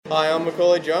Hi, I'm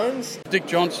Macaulay Jones. Dick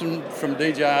Johnson from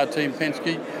DJR Team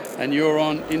Penske, and you're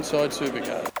on Inside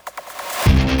Supercars.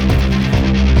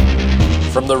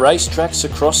 From the racetracks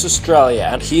across Australia,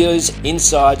 and here's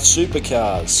Inside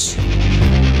Supercars.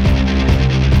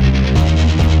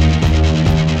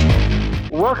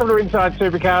 Welcome to Inside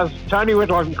Supercars. Tony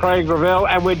Whitlock and Craig Gravel,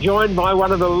 and we're joined by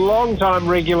one of the long-time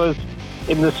regulars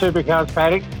in the Supercars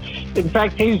paddock. In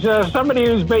fact, he's somebody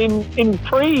who's been in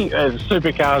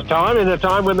pre-Supercars time, in a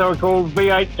time when they were called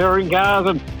V8 Touring Cars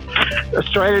and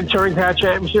Australian Touring Car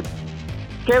Championship.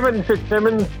 Kevin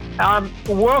Fitzsimmons,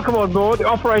 welcome on board, the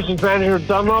operations manager at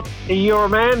Dunlop. You're a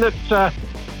man that's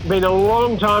been a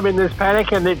long time in this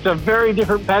paddock, and it's a very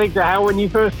different paddock to how when you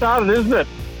first started, isn't it?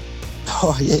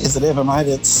 Oh, yeah, is it ever, mate?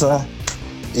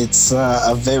 It's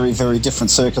a very, very different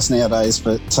circus nowadays,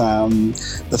 but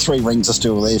the three rings are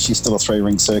still there. She's still a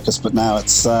three-ring circus, but now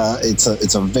it's a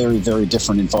very, very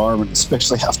different environment,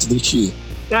 especially after this year.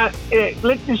 Now,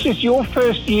 this is your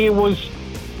first year was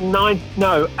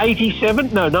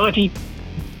 87? No, 90.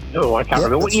 Oh, I can't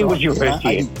remember. What year was your first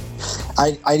year?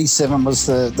 87 was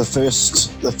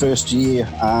the first year.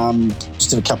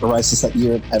 Just did a couple of races that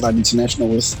year at Adelaide International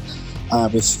with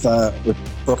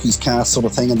Rocky's car sort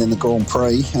of thing, and then the Grand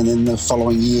Prix, and then the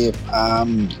following year,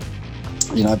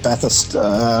 Bathurst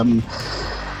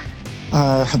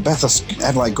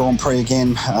Adelaide Grand Prix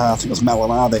again. I think it was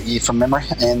Malinar that year from memory,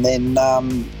 and then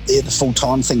the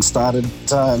full-time thing started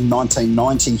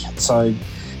 1990. So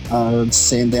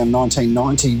Sandown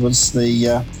 1990 was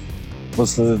the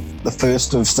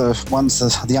first of the ones,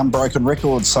 the unbroken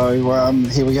record. So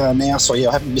here we are now. So yeah,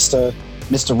 I haven't missed a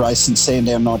race since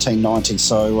Sandown 1990.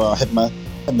 So I had my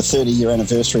 30-year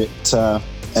anniversary at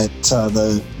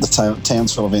the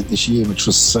Townsville event this year, which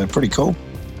was pretty cool.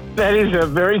 That is a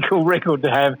very cool record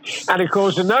to have. And, of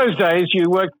course, in those days, you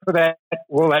worked for that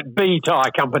B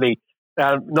tyre company,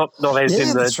 not as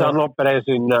in the Dunlop, but as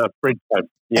in Bridgestone.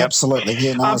 Yep. Absolutely,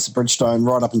 yeah, no, it's Bridgestone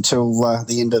right up until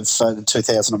the end of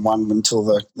 2001, until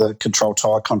the Control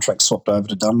Tyre contract swapped over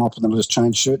to Dunlop, and then we just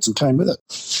changed shirts and came with it.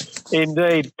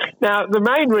 Indeed. Now, the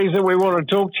main reason we want to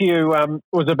talk to you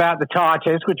was about the tyre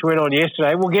test, which went on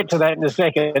yesterday. We'll get to that in a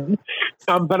second.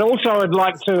 But also I'd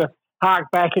like to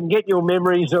hark back and get your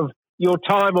memories of your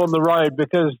time on the road,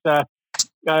 because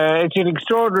it's an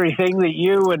extraordinary thing that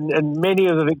you and many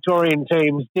of the Victorian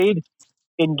teams did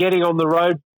in getting on the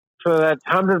road for that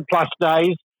 100-plus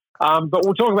days. But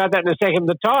we'll talk about that in a second.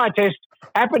 The tyre test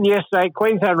happened yesterday at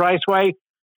Queensland Raceway.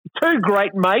 Two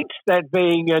great mates, that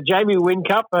being Jamie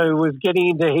Whincup, who was getting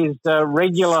into his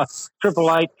regular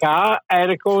 888 car,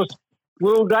 and, of course,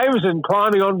 Will Davison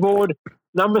climbing on board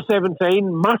number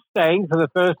 17 Mustang for the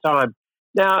first time.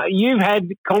 Now, you've had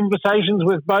conversations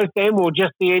with both them, or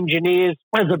just the engineers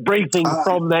as a briefing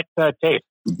from that test?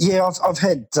 Yeah, I've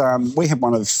had. We had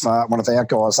one of our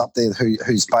guys up there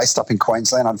who's based up in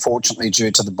Queensland. Unfortunately,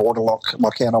 due to the border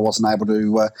lockout, I wasn't able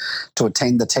to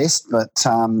attend the test. But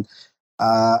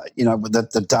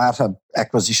the data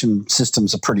acquisition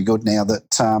systems are pretty good now.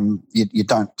 That you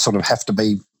don't sort of have to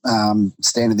be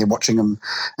standing there watching them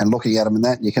and looking at them, and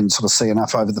that you can sort of see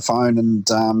enough over the phone and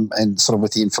sort of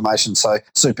with the information. So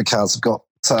Supercars have got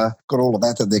all of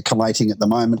that they're collating at the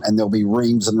moment, and there'll be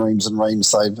reams and reams and reams.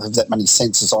 So they have that many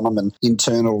sensors on them, and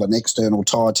internal and external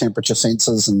tyre temperature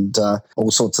sensors and all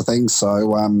sorts of things.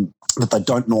 So but they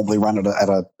don't normally run at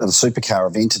a supercar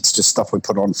event. It's just stuff we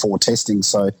put on for testing.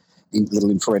 So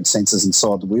little infrared sensors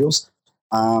inside the wheels.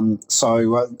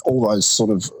 So all those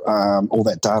sort of all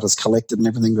that data's collected and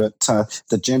everything, but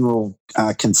the general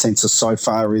consensus so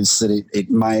far is that it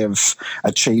may have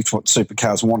achieved what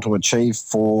supercars want to achieve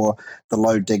for the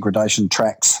low degradation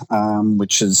tracks,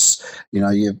 which is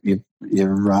your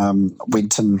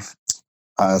Winton,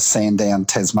 Sandown,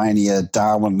 Tasmania,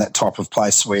 Darwin, that type of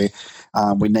place where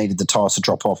we needed the tyres to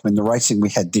drop off. I mean, the racing we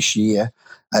had this year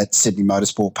at Sydney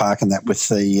Motorsport Park, and that with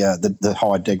the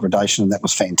high degradation, and that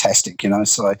was fantastic,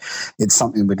 So it's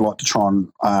something we'd like to try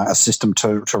and assist them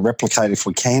to replicate if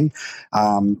we can.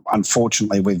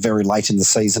 Unfortunately, we're very late in the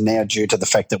season now due to the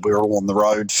fact that we're all on the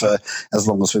road for as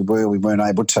long as we were. We weren't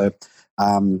able to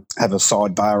have a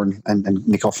sidebar and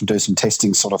nick off and do some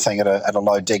testing sort of thing at a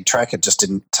low deg track. It just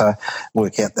didn't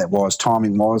work out that wise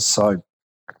timing-wise, so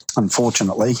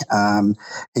unfortunately,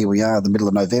 here we are in the middle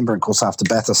of November. Of course, after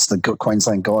Bathurst, the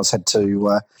Queensland guys had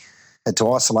to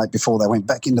isolate before they went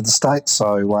back into the state.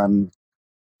 So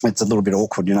it's a little bit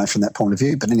awkward, from that point of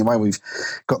view. But anyway, we've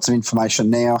got some information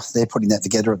now. They're putting that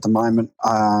together at the moment.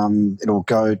 It'll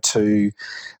go to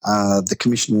the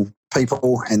commission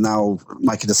people, and they'll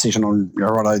make a decision on,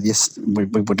 righto, yes, we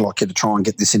would like you to try and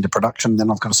get this into production. Then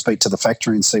I've got to speak to the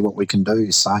factory and see what we can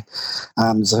do. So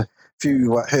there's a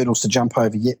few hurdles to jump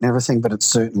over yet and everything, but it's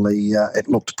certainly it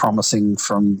looked promising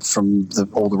from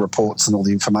all the reports and all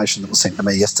the information that was sent to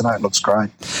me yesterday. It looks great.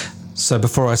 So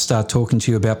before I start talking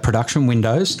to you about production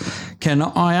windows, can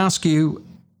I ask you,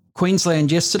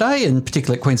 Queensland yesterday, and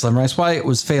particularly at Queensland Raceway, it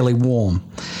was fairly warm.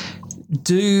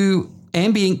 Do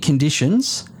ambient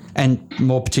conditions, and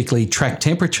more particularly track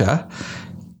temperature,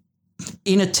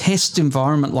 in a test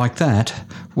environment like that,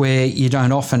 where you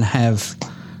don't often have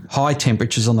high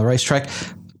temperatures on the racetrack,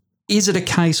 is it a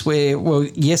case where, well,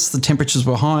 yes, the temperatures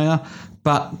were higher,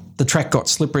 but the track got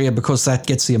slipperier because that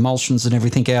gets the emulsions and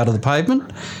everything out of the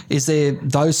pavement? Is there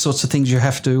those sorts of things you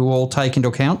have to all take into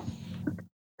account?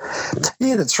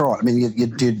 Yeah, that's right. I mean, you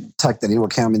did take that into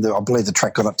account. I mean, I believe the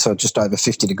track got up to just over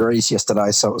 50 degrees yesterday,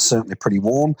 so it was certainly pretty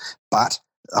warm. But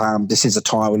this is a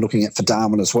tyre we're looking at for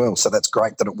Darwin as well, so that's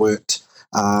great that it worked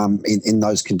in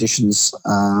those conditions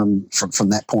from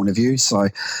that point of view. So,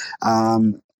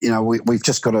 we've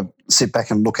just got to sit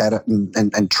back and look at it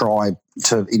and try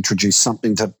to introduce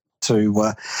something to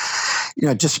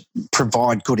just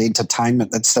provide good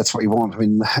entertainment. That's what we want. I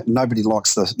mean, nobody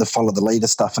likes the follow the leader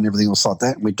stuff and everything else like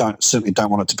that. And we certainly don't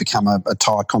want it to become a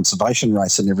tyre conservation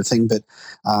race and everything. But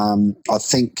I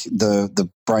think the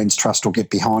Brains Trust will get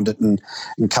behind it and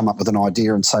come up with an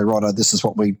idea and say, righto, this is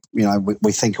what we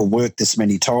think will work. This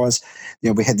many tyres.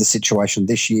 We had the situation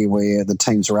this year where the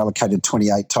teams were allocated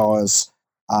 28 tyres.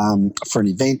 For an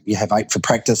event, you have 8 for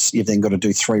practice. You've then got to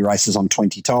do 3 races on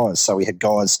 20 tyres. So we had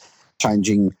guys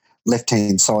changing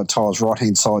left-hand side tyres,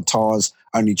 right-hand side tyres,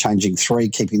 only changing 3,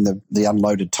 keeping the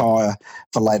unloaded tyre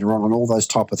for later on and all those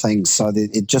type of things. So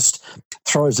it just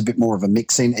throws a bit more of a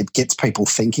mix in. It gets people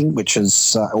thinking, which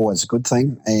is always a good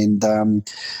thing. And,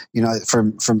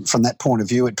 from that point of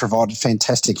view, it provided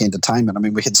fantastic entertainment. I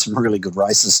mean, we had some really good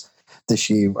races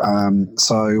this year.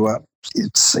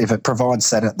 If it provides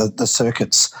that at the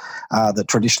circuits that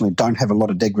traditionally don't have a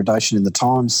lot of degradation in the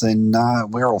times, then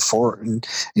we're all for it. And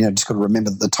just got to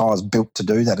remember that the tyre's built to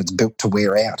do that. It's built to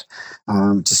wear out.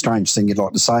 It's a strange thing you'd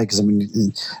like to say because I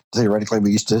mean, theoretically,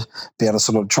 we used to be able to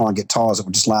sort of try and get tyres that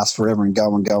would just last forever and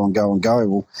go and go and go and go.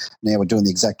 Well, now we're doing the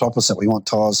exact opposite. We want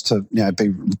tyres to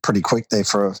be pretty quick there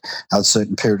for a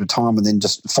certain period of time and then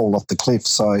just fall off the cliff.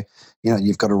 So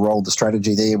you've got to roll the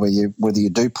strategy there whether you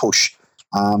do push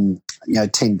 10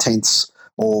 tenths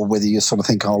or whether you sort of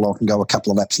think, I can go a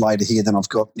couple of laps later here, then I've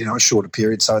got, a shorter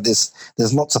period. So there's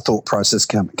lots of thought process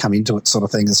come into it sort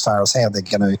of thing as far as how they're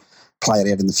going to play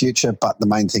it out in the future. But the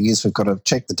main thing is we've got to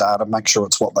check the data, make sure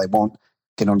it's what they want,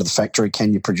 get onto the factory,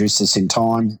 can you produce this in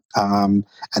time, and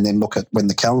then look at when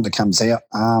the calendar comes out,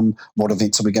 what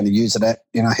events are we going to use it at,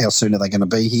 how soon are they going to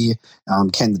be here,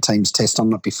 can the teams test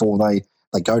on it before they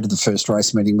go to the first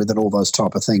race meeting with it, all those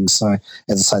type of things. So, as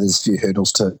I say, there's a few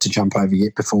hurdles to jump over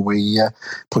yet before we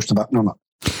push the button on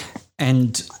it.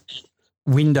 And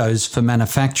windows for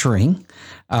manufacturing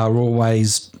are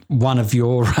always one of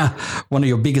your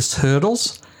biggest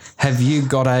hurdles. Have you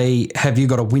got a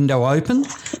window open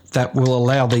that will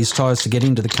allow these tyres to get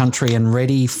into the country and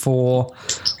ready for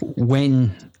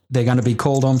when they're going to be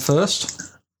called on first?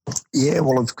 Yeah,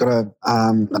 well, I've got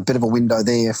a bit of a window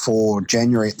there for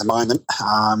January at the moment,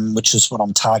 which is what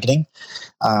I'm targeting.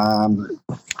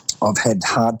 I've had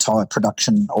hard tyre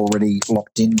production already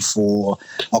locked in for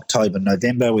October,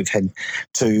 November. We've had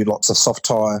 2 lots of soft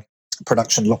tyre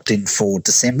production locked in for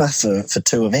December for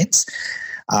 2 events,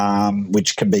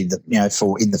 which can be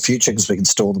for in the future because we can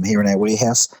store them here in our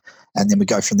warehouse. And then we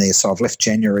go from there. So I've left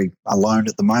January alone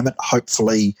at the moment.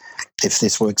 Hopefully, if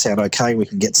this works out okay, we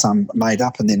can get some made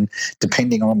up. And then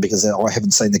depending on, because I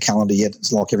haven't seen the calendar yet,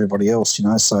 it's like everybody else,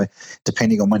 so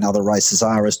depending on when other races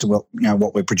are as to what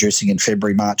we're producing in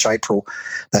February, March, April,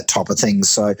 that type of thing.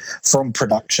 So from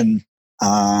production,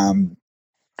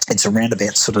 it's around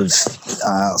about sort of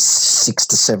 6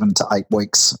 to 7 to 8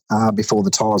 weeks before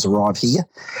the tyres arrive here.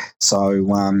 So,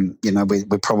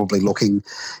 we're probably looking,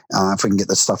 if we can get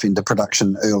this stuff into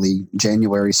production early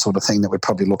January sort of thing, that we're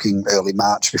probably looking early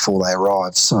March before they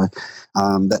arrive. So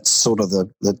that's sort of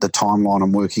the timeline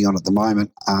I'm working on at the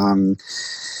moment.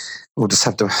 We'll just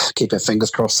have to keep our fingers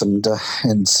crossed and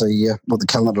see what the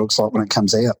calendar looks like when it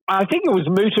comes out. I think it was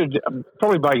mooted,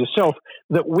 probably by yourself,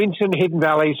 that Winton, Hidden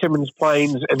Valley, Symmons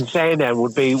Plains and Sandown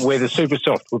would be where the Super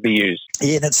Soft would be used.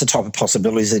 Yeah, that's the type of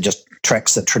possibilities. They're just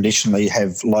tracks that traditionally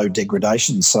have low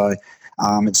degradation. So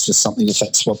it's just something, if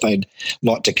that's what they'd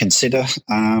like to consider,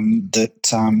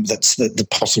 that's the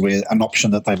possibly an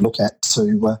option that they'd look at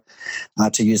to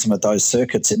use them at those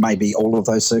circuits. It may be all of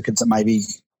those circuits. It may be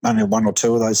only 1 or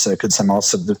 2 of those circuits, and I'll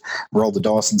sort of roll the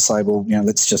dice and say, well,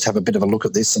 let's just have a bit of a look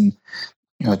at this and,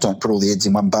 don't put all the eggs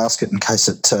in one basket in case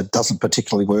it doesn't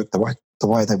particularly work the way the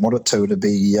way they want it to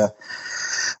be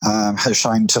a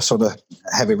shame to sort of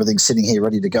have everything sitting here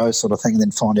ready to go sort of thing and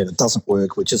then find out it doesn't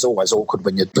work, which is always awkward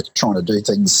when you're trying to do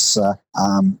things,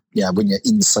 when you're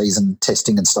in season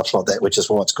testing and stuff like that, which is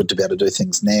why it's good to be able to do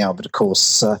things now. But of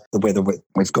course, the weather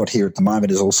we've got here at the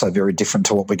moment is also very different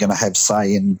to what we're going to have,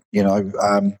 say, in,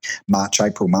 March,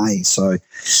 April, May. So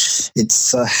it's,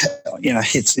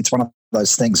 it's one of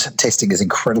those things. Testing is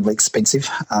incredibly expensive.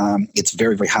 It's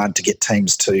very, very hard to get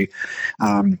teams to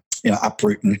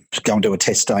uproot and go and do a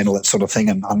test day and all that sort of thing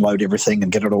and unload everything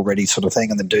and get it all ready sort of thing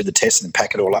and then do the test and then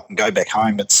pack it all up and go back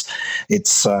home.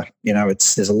 There's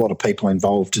a lot of people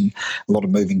involved and a lot of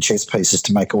moving chess pieces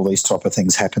to make all these type of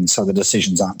things happen, so the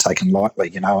decisions aren't taken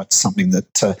lightly. It's something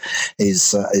that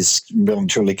is well and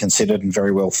truly considered and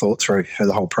very well thought through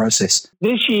the whole process.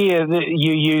 This year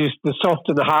you used the soft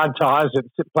and the hard tyres at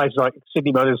places like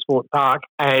Sydney Motorsport Park,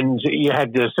 and you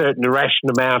had a certain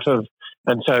irrational amount of.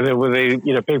 And so there were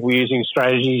people using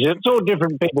strategies. It's all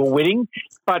different people winning,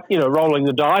 but, rolling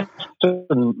the dice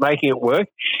and making it work.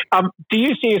 Do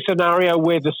you see a scenario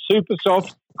where the super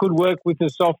soft could work with the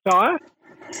soft tyre?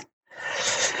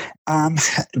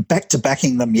 Back to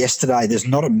backing them yesterday, there's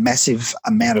not a massive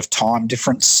amount of time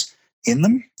difference in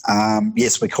them.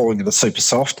 Yes, we're calling it a super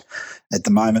soft at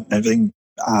the moment and everything.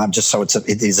 Just so it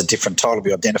is a different tyre to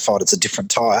be identified. It's a different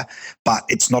tyre, but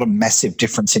it's not a massive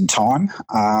difference in time.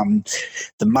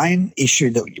 The main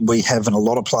issue that we have in a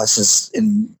lot of places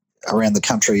around the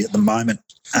country at the moment,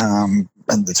 and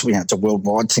it's a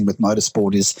worldwide thing with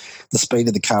motorsport, is the speed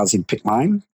of the cars in pit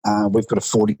lane. We've got a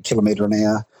 40 kilometre an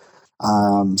hour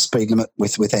speed limit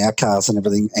with our cars and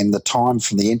everything, and the time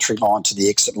from the entry line to the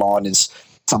exit line is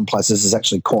some places is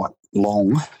actually quite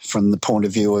long from the point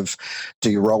of view of,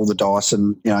 do you roll the dice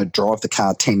and drive the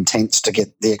car 10 tenths to get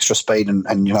the extra speed and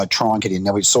try and get in.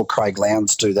 Now, we saw Craig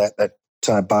Lowndes do that at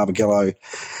Barbagallo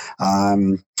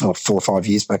 4 or 5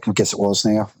 years back, I guess it was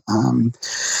now,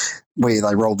 where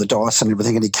they rolled the dice and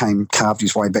everything, and he carved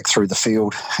his way back through the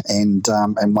field and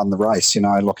won the race.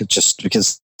 It's just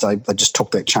because they just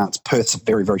took that chance. Perth's a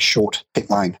very, very short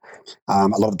pit lane. A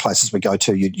lot of the places we go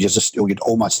to, you'd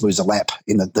almost lose a lap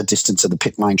in the distance of the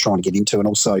pit lane trying to get into. And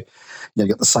also, you've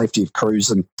got the safety of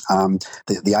crews, and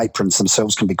the aprons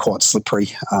themselves can be quite slippery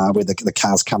where the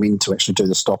cars come in to actually do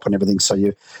the stop and everything. So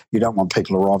you don't want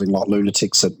people arriving like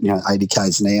lunatics at 80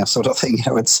 k's an hour sort of thing.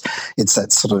 It's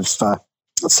that sort of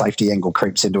safety angle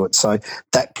creeps into it. So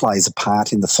that plays a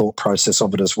part in the thought process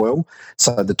of it as well.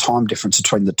 So the time difference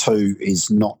between the two is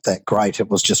not that great.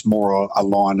 It was just more a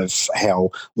line of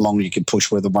how long you could push,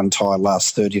 whether one tyre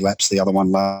lasts 30 laps, the other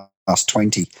one lasts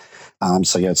 20.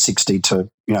 So you had 60 to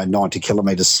 90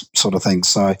 kilometres sort of thing.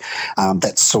 So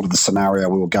that's sort of the scenario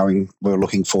we were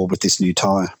looking for with this new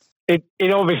tyre. It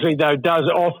obviously, though, does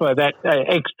offer that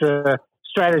extra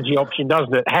strategy option,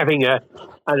 doesn't it? Having a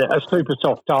super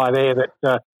soft tyre there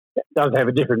that does have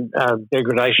a different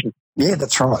degradation. Yeah,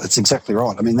 that's right. That's exactly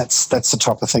right. I mean, that's the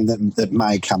type of thing that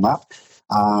may come up.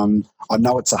 I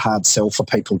know it's a hard sell for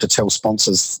people to tell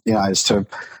sponsors, as to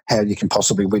how you can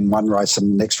possibly win one race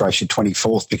and the next race you're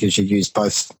 24th because you use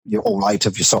all 8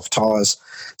 of your soft tyres.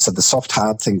 So the soft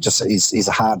hard thing just is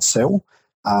a hard sell.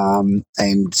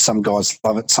 And some guys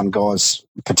love it, some guys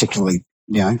particularly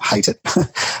hate it.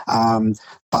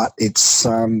 But it's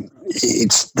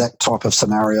that type of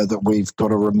scenario that we've got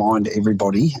to remind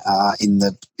everybody in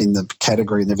the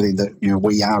category and everything that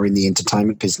we are in the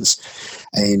entertainment business,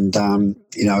 and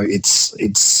it's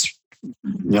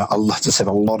just have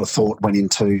a lot of thought went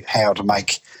into how to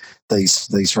make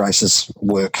these races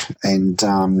work. And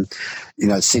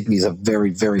Sydney's a very,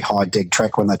 very high deg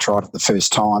track when they tried it the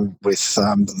first time with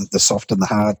the soft and the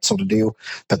hard sort of deal,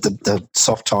 but the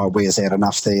soft tyre wears out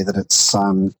enough there that it's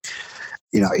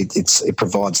it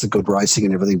provides the good racing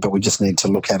and everything, but we just need to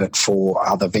look at it for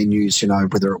other venues,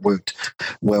 whether it worked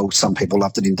well. Some people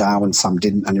loved it in Darwin, some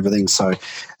didn't and everything. So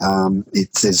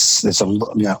there's a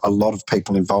lot of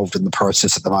people involved in the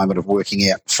process at the moment of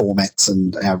working out formats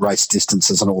and race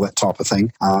distances and all that type of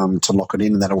thing to lock it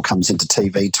in, and that all comes into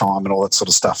TV time and all that sort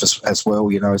of stuff as well,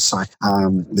 So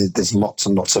there's lots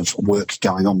and lots of work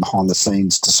going on behind the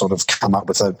scenes to sort of come up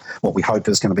with what we hope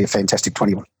is going to be a fantastic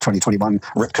 2021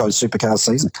 Repco Supercars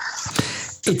season.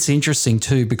 It's interesting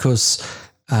too because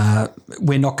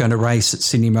we're not going to race at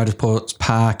Sydney Motorsports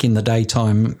Park in the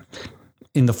daytime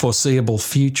in the foreseeable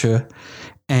future,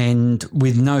 and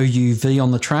with no UV on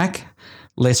the track,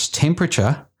 less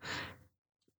temperature,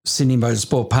 Sydney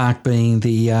Motorsport Park being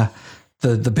the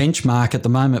benchmark at the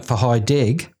moment for high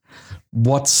deg,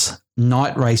 what's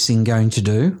night racing going to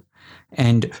do?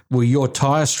 And will your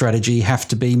tyre strategy have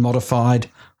to be modified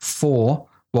for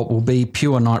what will be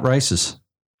pure night races?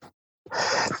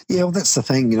 Yeah, well, that's the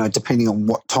thing, depending on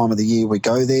what time of the year we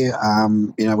go there,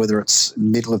 whether it's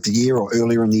middle of the year or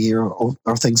earlier in the year or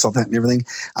things like that and everything.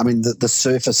 I mean, the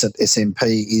surface at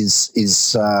SMP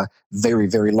is very,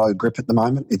 very low grip at the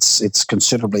moment. It's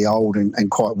considerably old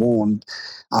and quite worn.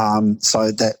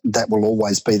 So that will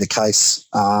always be the case.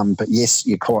 But yes,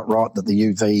 you're quite right that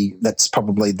the UV, that's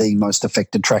probably the most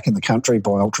affected track in the country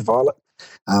by ultraviolet.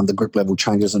 The grip level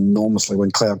changes enormously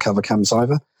when cloud cover comes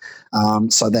over.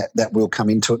 So that will come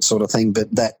into it, sort of thing.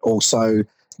 But that also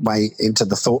may enter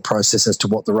the thought process as to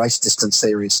what the race distance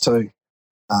there is too.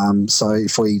 So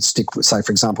if we stick with, say,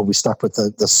 for example, we stuck with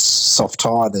the soft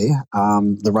tyre there,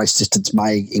 the race distance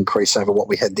may increase over what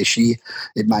we had this year.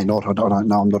 It may not. I don't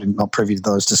know. I'm not privy to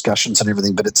those discussions and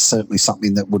everything, but it's certainly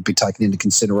something that would be taken into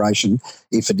consideration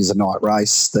if it is a night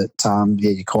race. That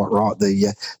you're quite right.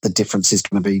 The difference is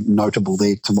going to be notable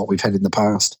there to what we've had in the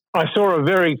past. I saw a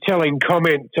very telling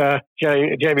comment,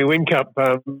 Jamie Whincup,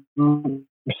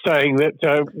 saying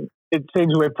that it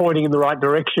seems we're pointing in the right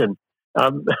direction.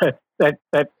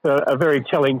 That's a very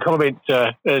telling comment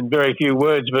in very few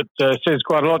words, but says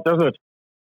quite a lot, doesn't it?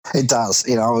 It does.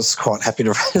 I was quite happy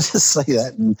to see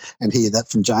that and hear that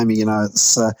from Jamie.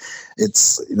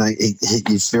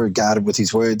 He's very guarded with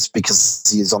his words because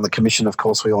he is on the commission. Of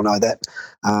course, we all know that.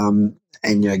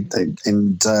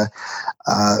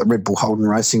 Red Bull Holden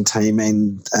Racing Team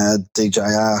and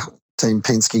DJR Team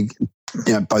Penske,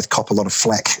 both cop a lot of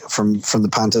flack from the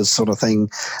punters, sort of thing,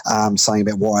 saying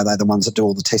about why are they the ones that do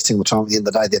all the testing all the time. At the end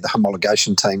of the day, they're the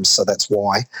homologation teams, so that's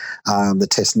why the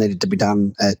test needed to be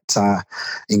done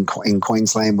in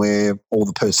Queensland, where all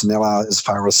the personnel are, as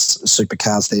far as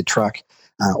supercars, their truck,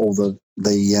 all their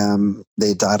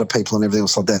data people and everything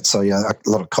else like that. So a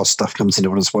lot of cost stuff comes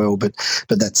into it as well. But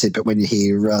that's it. But when you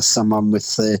hear someone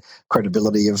with the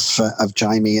credibility of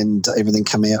Jamie and everything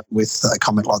come out with a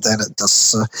comment like that, it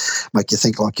does make you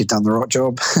think like you've done the right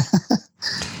job.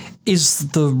 Is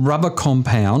the rubber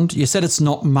compound, you said it's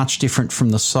not much different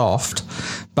from the soft,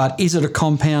 but is it a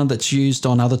compound that's used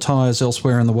on other tyres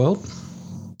elsewhere in the world?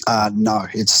 No,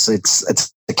 it's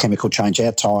a chemical change.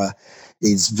 Our tyre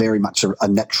is very much a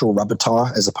natural rubber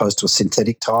tyre as opposed to a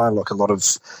synthetic tyre like a lot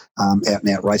of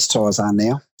out-and-out race tyres are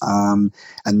now.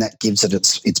 And that gives it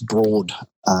its broad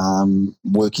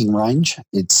working range.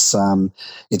 Its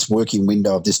working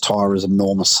window of this tyre is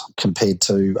enormous compared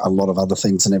to a lot of other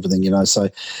things and everything, So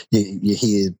you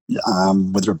hear,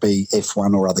 whether it be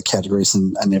F1 or other categories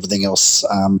and everything else,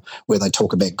 where they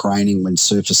talk about graining when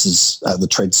surfaces, the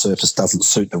tread surface doesn't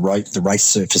suit the race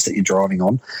surface that you're driving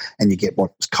on, and you get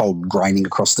what's called graining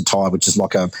across the tyre, which is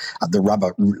like the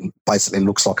rubber basically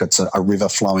looks like it's a river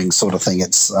flowing sort of thing.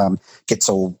 It's gets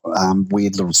all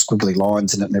weird little squiggly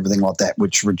lines in it and everything like that,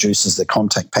 which reduces the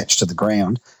contact patch to the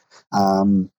ground.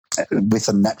 With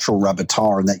a natural rubber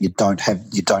tyre, and that you don't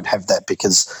have that,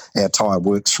 because our tyre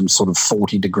works from sort of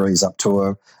 40 degrees up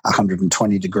to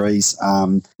 120 degrees.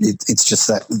 It's just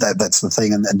that's the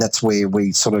thing, and that's where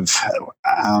we sort of,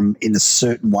 in a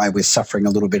certain way, we're suffering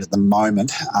a little bit at the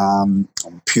moment,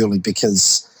 purely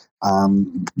because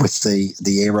with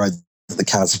the aero that the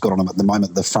cars have got on them at the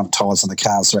moment, the front tyres on the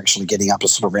cars are actually getting up to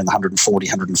sort of around the 140,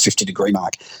 150 degree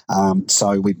mark.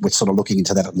 So we're sort of looking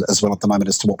into that as well at the moment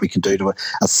as to what we can do to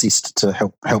assist to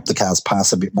help the cars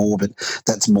pass a bit more. But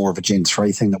that's more of a Gen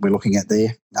 3 thing that we're looking at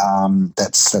there.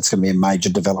 That's going to be a major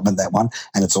development, that one,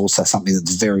 and it's also something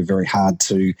that's very, very hard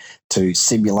to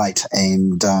simulate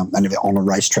and on a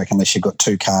racetrack unless you've got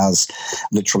two cars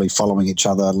literally following each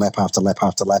other lap after lap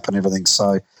after lap and everything.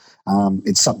 So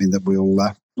it's something that we'll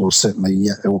certainly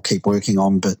we'll keep working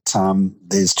on, but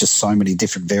there's just so many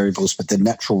different variables. But the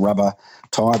natural rubber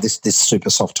tyre, this super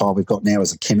soft tyre we've got now,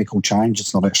 is a chemical change.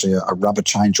 It's not actually a rubber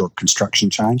change or a construction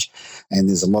change, and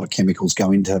there's a lot of chemicals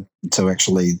go into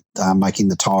actually making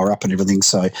the tyre up and everything.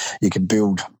 So you can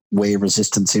build wear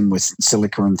resistance in with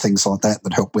silica and things like that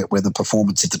help weather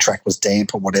performance if the track was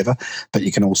damp or whatever, but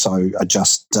you can also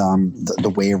adjust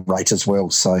the wear rate as well.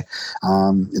 So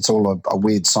it's all a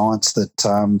weird science that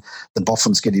the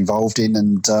boffins get involved in,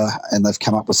 and they've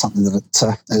come up with something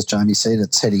that, as Jamie said,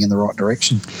 it's heading in the right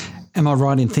direction. Am I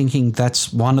right in thinking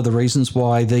that's one of the reasons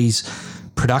why these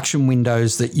production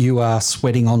windows that you are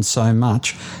sweating on so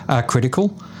much are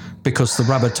critical? Because the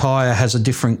rubber tyre has a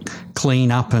different clean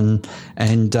up and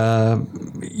at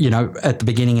the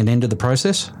beginning and end of the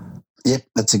process? Yep,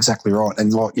 that's exactly right.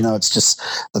 And it's just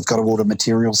they've got to order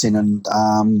materials in, and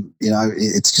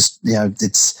it's just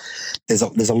there's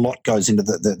a lot goes into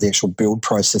the actual build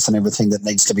process and everything that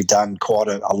needs to be done quite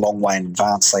a long way in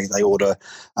advance. They order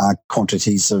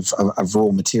quantities of raw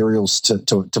materials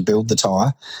to build the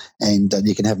tyre, and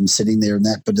you can have them sitting there and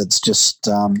that. But it's just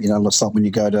looks like when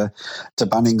you go to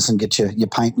Bunnings and get your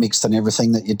paint mixed and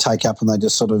everything that you take up, and they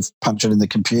just sort of punch it in the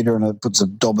computer and it puts a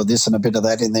daub of this and a bit of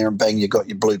that in there, and bang, you got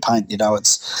your blue paint.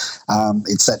 It's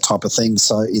that type of thing.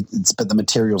 So but the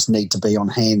materials need to be on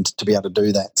hand to be able to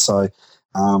do that. So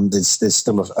there's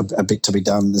still a bit to be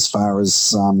done as far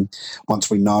as once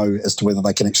we know as to whether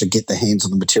they can actually get their hands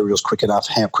on the materials quick enough,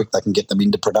 how quick they can get them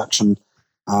into production.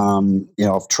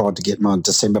 I've tried to get my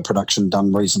December production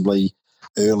done reasonably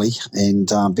early,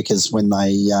 and because when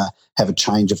they have a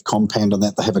change of compound on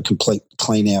that, they have a complete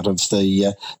clean out of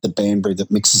the Banbury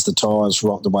that mixes the tyres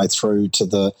right the way through to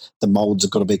the moulds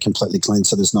have got to be completely clean,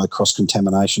 so there's no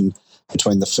cross-contamination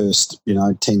between the first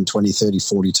 10, 20, 30,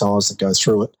 40 tyres that go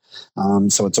through it.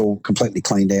 So it's all completely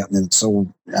cleaned out, and then it's all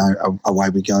away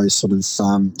we go, sort of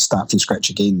start from scratch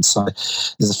again. So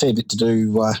there's a fair bit to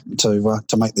do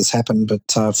to make this happen, but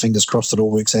fingers crossed it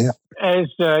all works out. As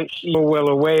you're well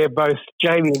aware, both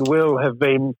Jamie and Will have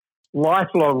been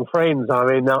lifelong friends. I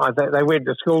mean, they went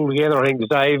to school together, I think,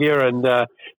 Xavier, and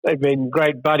they've been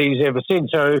great buddies ever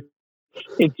since. So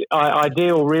it's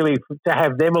ideal, really, to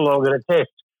have them along in a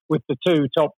test with the two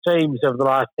top teams of the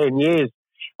last 10 years.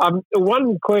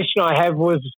 One question I have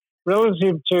was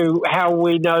relative to how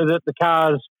we know that the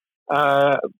cars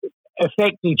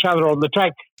affect each other on the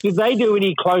track. Did they do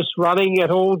any close running at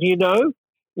all, do you know,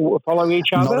 following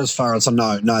each other? Not as far as I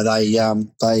know. No,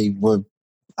 they were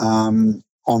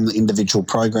on the individual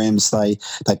programs. They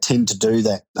tend to do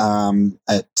that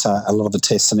at a lot of the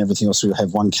tests and everything else. We'll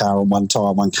have one car on one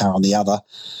tyre, one car on the other,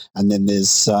 and then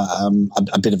there's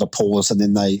a bit of a pause, and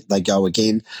then they go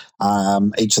again.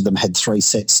 Each of them had 3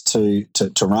 sets to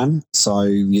run, so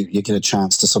you get a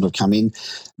chance to sort of come in.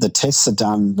 The tests are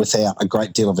done without a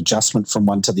great deal of adjustment from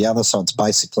one to the other, so it's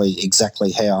basically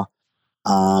exactly how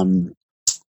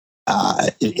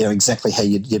exactly how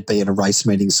you'd be in a race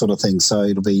meeting sort of thing. So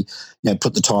it'll be,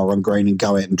 put the tyre on green and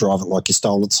go out and drive it like you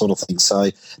stole it sort of thing. So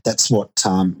that's what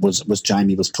was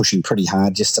Jamie was pushing pretty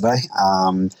hard yesterday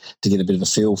to get a bit of a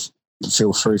feel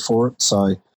through for it.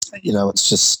 So, it's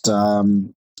just...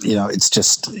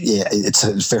 it's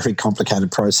a very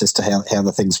complicated process to how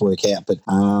the things work out. But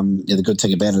the good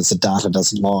thing about it is the data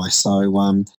doesn't lie. So it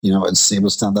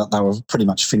was done. They were pretty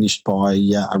much finished by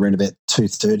around about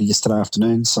 2:30 yesterday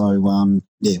afternoon. So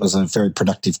it was a very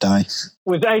productive day.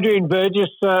 Was Adrian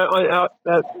Burgess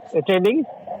attending?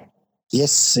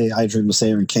 Yes, Adrian was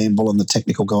there, and Campbell and the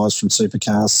technical guys from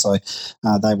Supercars. So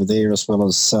they were there, as well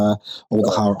as all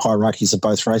the hierarchies of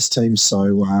both race teams. So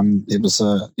it was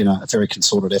a very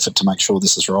concerted effort to make sure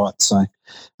this is right. So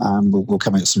we'll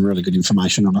come out with some really good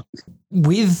information on it.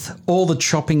 With all the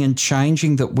chopping and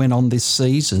changing that went on this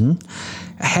season,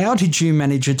 how did you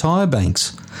manage your tyre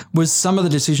banks? Was some of the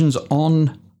decisions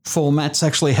on formats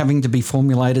actually having to be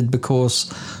formulated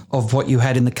because of what you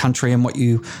had in the country and what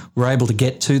you were able to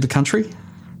get to the country?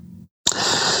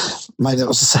 Mate, it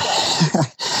was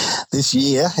this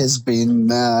year has been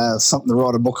something to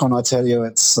write a book on. I tell you,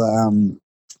 it's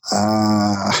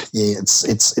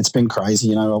been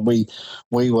crazy.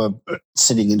 We were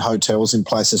sitting in hotels in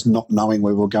places not knowing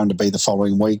where we were going to be the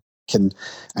following week and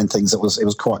things. It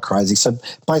was quite crazy. So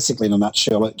basically, in a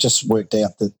nutshell, it just worked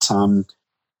out that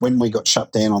when we got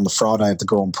shut down on the Friday of the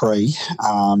Grand Prix,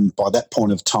 by that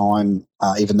point of time,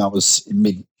 even though it was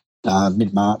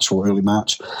mid-March or early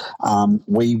March,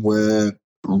 we were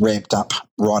ramped up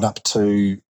right up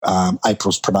to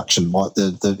April's production.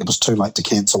 It was too late to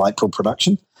cancel April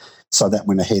production, so that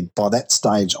went ahead. By that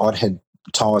stage, I'd had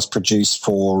tyres produced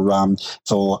for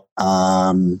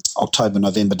October,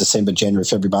 November, December, January,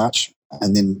 February, March,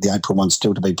 and then the April one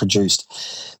still to be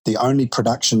produced. The only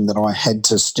production that I had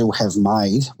to still have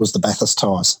made was the Bathurst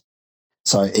tyres.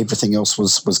 So everything else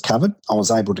was covered. I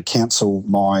was able to cancel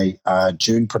my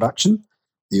June production,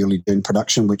 the early June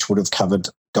production, which would have covered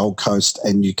Gold Coast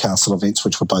and Newcastle events,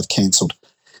 which were both cancelled.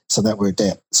 So that worked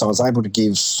out. So I was able to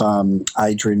give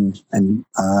Adrian and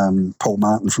Paul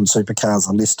Martin from Supercars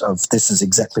a list of, this is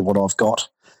exactly what I've got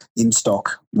in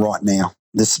stock right now.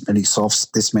 This many softs,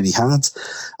 this many hards.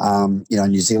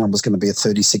 New Zealand was going to be a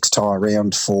 36 tyre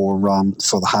round for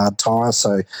the hard tyre,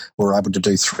 so we were able to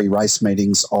do 3 race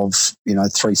meetings of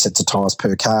 3 sets of tyres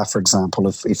per car, for example,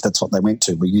 if that's what they went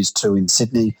to. We used 2 in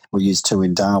Sydney, we used 2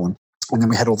 in Darwin. And then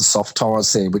we had all the soft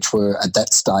tyres there, which were at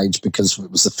that stage, because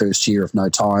it was the first year of no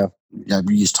tyre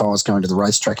we used tyres going to the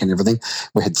racetrack and everything.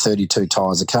 We had 32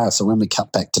 tyres a car. So when we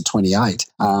cut back to 28,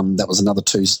 that was another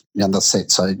another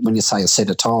set. So when you say a set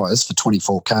of tyres for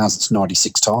 24 cars, it's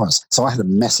 96 tyres. So I had a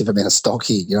massive amount of stock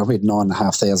here. We had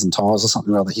 9,500 tyres or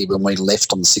something or other here when we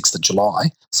left on the 6th of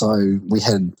July. So we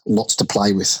had lots to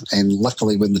play with. And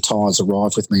luckily when the tyres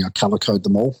arrived with me, I colour coded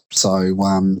them all. So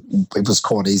it was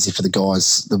quite easy for the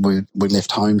guys that we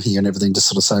left home here and everything to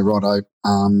sort of say, righto,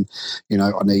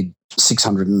 I need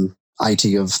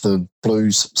 680 of the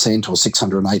blues sent, or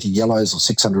 680 yellows, or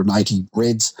 680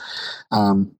 reds.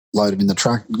 Load them in the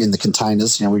truck, in the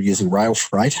containers. We're using rail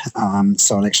freight,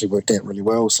 so it actually worked out really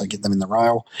well. So get them in the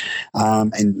rail,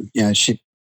 and ship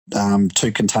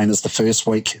 2 containers the first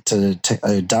week to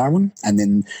Darwin, and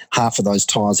then half of those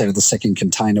tyres out of the second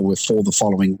container were for the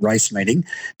following race meeting.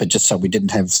 But just so we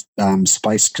didn't have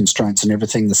space constraints and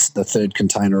everything, the third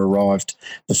container arrived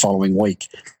the following week.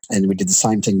 And we did the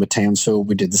same thing with Townsville.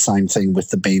 We did the same thing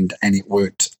with the Bend, and it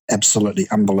worked absolutely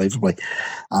unbelievably.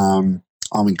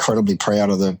 I'm incredibly proud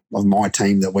of my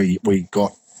team that we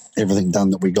got everything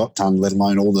done that we got done, let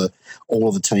alone all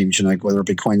of the teams, whether it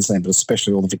be Queensland, but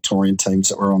especially all the Victorian teams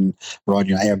that were on road.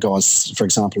 Our guys, for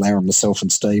example, Aaron, myself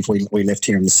and Steve, we left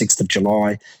here on the 6th of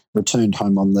July, returned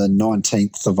home on the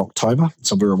 19th of October.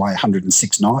 So we were away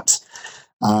 106 nights.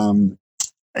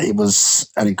 It was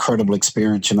an incredible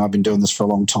experience, and I've been doing this for a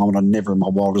long time, and I never in my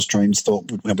wildest dreams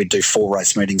thought we'd do 4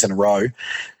 race meetings in a row,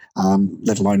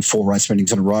 let alone 4 race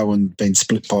meetings in a row and being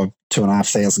split by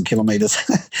 2,500 kilometres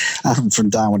from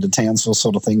Darwin to Townsville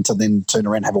sort of thing, to then turn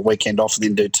around, have a weekend off and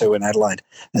then do 2 in Adelaide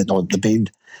at the Bend.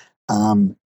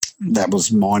 That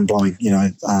was mind-blowing,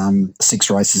 6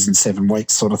 races in 7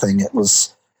 weeks sort of thing. It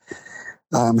was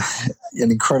an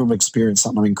incredible experience,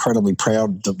 something I'm incredibly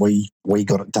proud that we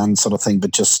got it done sort of thing,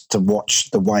 but just to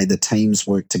watch the way the teams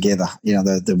work together,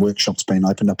 the workshops being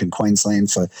opened up in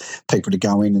Queensland for people to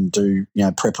go in and do,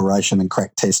 preparation and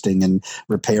crack testing and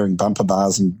repairing bumper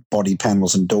bars and body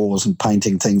panels and doors and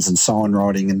painting things and sign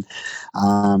writing, and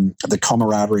the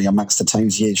camaraderie amongst the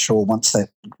teams. Yeah, sure, once the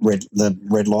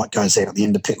red light goes out at the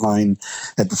end of pit lane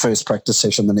at the first practice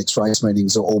session, the next race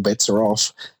meetings, all bets are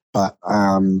off. But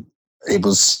it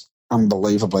was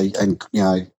unbelievably and,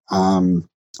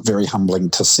 very humbling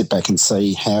to sit back and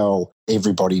see how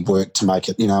everybody worked to make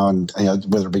it, and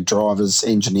whether it be drivers,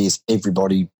 engineers,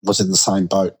 everybody was in the same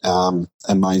boat.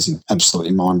 Amazing,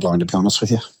 absolutely mind-blowing, to be honest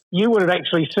with you. You would have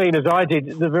actually seen, as I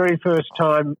did, the very first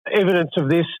time evidence of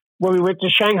this when we went to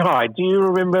Shanghai. Do you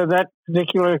remember that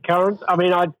particular occurrence? I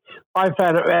mean, I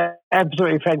found it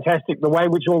absolutely fantastic, the way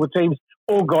in which all the teams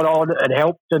all got on and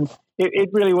helped, and it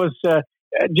really was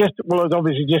it was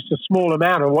obviously just a small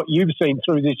amount of what you've seen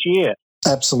through this year.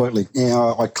 Absolutely.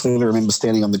 Yeah, I clearly remember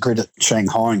standing on the grid at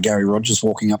Shanghai and Gary Rogers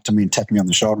walking up to me and tapping me on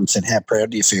the shoulder and said, "How proud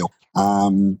do you feel?"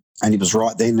 And he was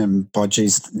right then, and by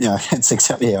geez, it's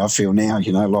exactly how I feel now.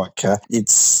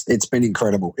 It's been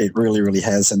incredible. It really, really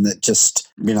has, and that just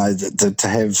to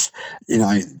have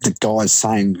the guys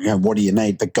saying, what do you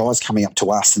need? But guys coming up to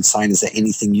us and saying, is there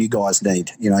anything you guys need?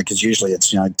 Because usually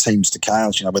it's teams to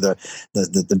cars. Whether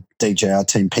the DJR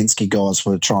team Penske guys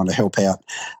were trying to help out,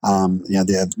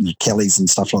 the Kellys and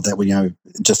stuff like that.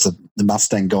 Just the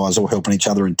Mustang guys all helping each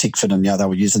other in Tickford, and they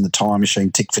were using the tyre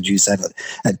machine Tickford used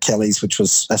at Kelly's, which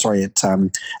was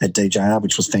at DJR,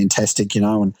 which was fantastic,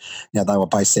 and they were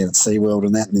based out at SeaWorld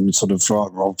and that, and then sort of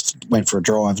went for a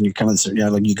drive, and you kind of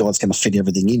you guys going to fit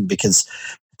everything in, because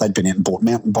they'd been out and bought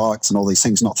mountain bikes and all these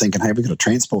things, not thinking, hey, we've got to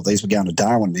transport these. We're going to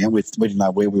Darwin now. We didn't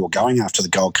know where we were going after the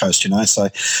Gold Coast, So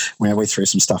we threw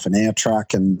some stuff in our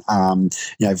truck, and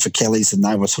for Kelly's, and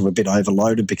they were sort of a bit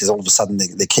overloaded because all of a sudden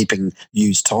they're keeping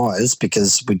used tyres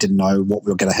because we didn't know what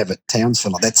we were going to have at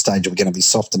Townsville. At that stage, we were going to be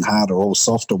soft and hard or all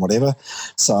soft or whatever.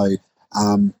 So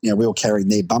we were carrying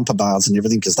their bumper bars and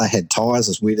everything because they had tyres,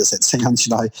 as weird as that sounds.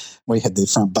 We had their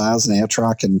front bars in our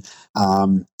truck, and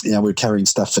we were carrying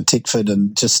stuff for Tickford,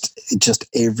 and just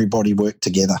everybody worked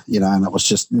together, and it was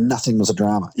just, nothing was a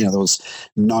drama. There was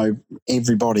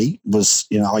everybody was,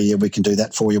 oh yeah, we can do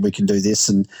that for you, we can do this,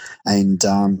 and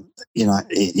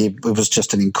it was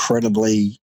just an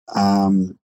incredibly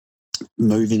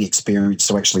moving experience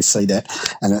to actually see that.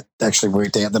 And it actually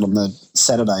worked out that on the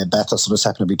Saturday at Bathurst, I just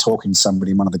happened to be talking to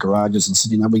somebody in one of the garages and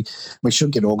said, we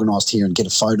should get organised here and get a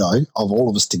photo of all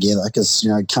of us together, because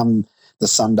come the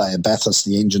Sunday at Bathurst,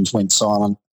 the engines went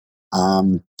silent.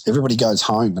 Everybody goes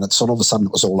home, and it's sort of, all of a sudden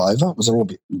it was all over. It was all a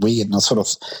bit weird, and I sort of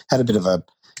had a bit of a,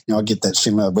 I get that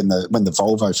feeling when the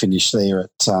Volvo finished there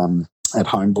at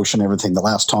Homebush and everything. The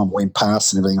last time it went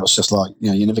past and everything, it was just like,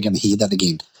 you're never going to hear that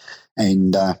again.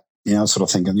 And sort of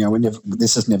thinking,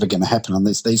 this is never going to happen, and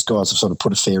these guys have sort of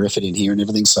put a fair effort in here and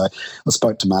everything. So I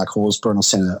spoke to Mark Horsburgh and I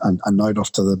sent a note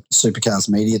off to the Supercars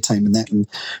media team and that, and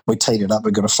we teed it up.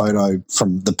 We got a photo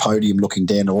from the podium looking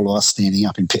down to all of us standing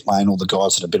up in pit lane, all the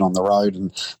guys that have been on the road,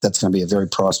 and that's going to be a very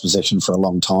prized possession for a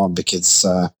long time because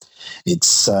it's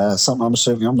something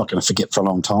I'm not going to forget for a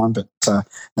long time. But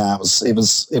no, it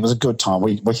was a good time.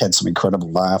 We had some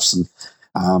incredible laughs and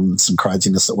some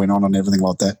craziness that went on and everything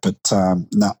like that. But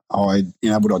no,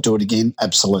 would I do it again?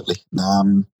 Absolutely.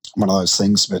 One of those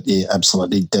things. But yeah,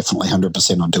 absolutely, definitely,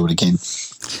 100%. I'd do it again.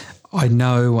 I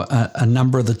know a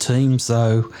number of the teams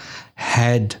though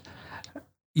had,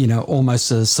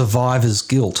 almost a survivor's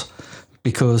guilt,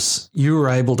 because you were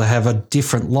able to have a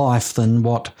different life than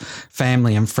what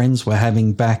family and friends were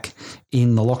having back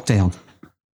in the lockdown.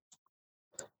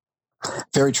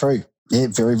 Very true. Yeah,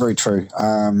 very, very true.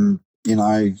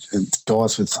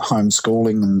 Guys with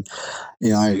homeschooling and,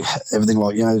 everything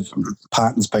like,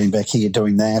 partners being back here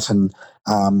doing that. And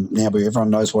now everyone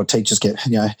knows why teachers get,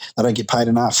 they don't get paid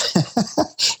enough.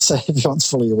 So everyone's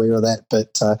fully aware of that.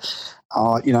 But,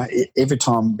 every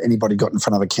time anybody got in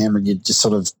front of a camera, you just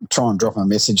sort of try and drop a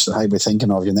message that, hey, we're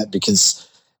thinking of you and that, because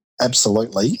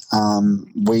absolutely,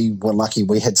 we were lucky.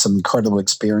 We had some incredible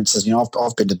experiences.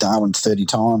 I've been to Darwin 30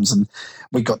 times, and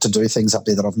we got to do things up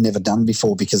there that I've never done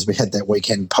before because we had that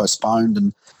weekend postponed,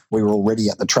 and we were already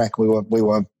at the track. We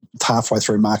were halfway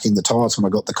through marking the tyres when I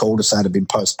got the call to say it had been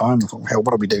postponed. I thought, hell,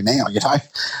 what do we do now?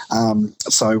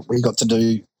 So we got to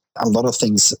do a lot of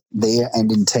things there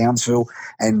and in Townsville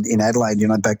and in Adelaide.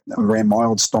 Back around my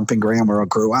old stomping ground where I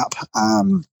grew up.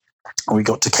 We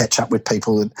got to catch up with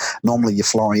people that normally you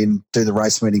fly in, do the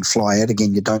race meeting, fly out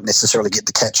again. You don't necessarily get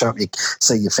to catch up. You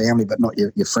see your family, but not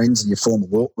your friends and your former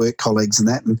work colleagues and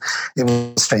that. And it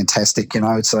was fantastic,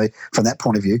 So from that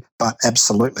point of view, but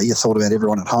absolutely, you thought about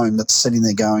everyone at home that's sitting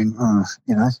there going,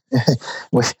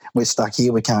 we're stuck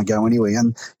here. We can't go anywhere.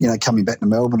 And, coming back to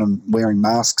Melbourne and wearing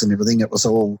masks and everything, it was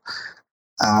all...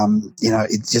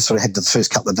 it just sort of had the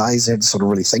first couple of days, you had to sort of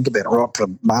really think about it. Right, put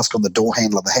a mask on the door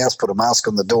handle of the house, put a mask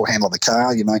on the door handle of the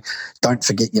car, don't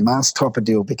forget your mask type of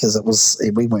deal, because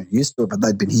we weren't used to it, but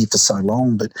they'd been here for so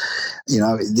long. But,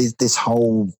 this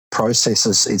whole process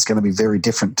is going to be very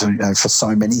different for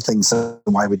so many things, the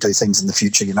way we do things in the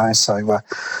future, So,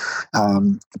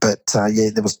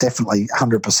 there was definitely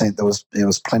 100%. There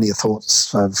was plenty of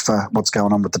thoughts of what's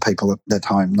going on with the people at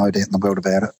home, no doubt in the world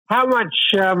about it. How much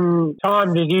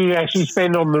time did you actually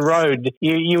spend on the road?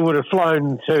 You would have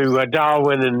flown to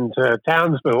Darwin and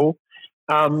Townsville,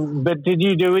 but did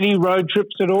you do any road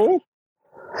trips at all?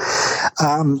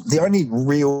 The only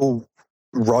real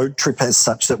road trip as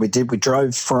such that we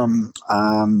drove from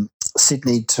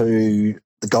Sydney to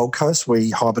the Gold Coast. We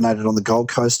hibernated on the Gold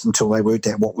Coast until they worked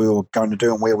out what we were going to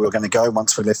do and where we were going to go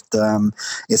once we left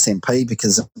SMP,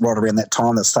 because right around that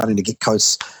time they're starting to get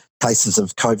cases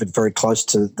of COVID very close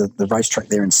to the racetrack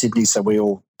there in Sydney. So we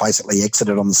all basically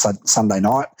exited on the Sunday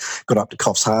night, got up to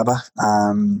Coffs Harbour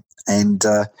and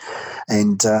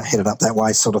headed up that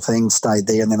way sort of thing, stayed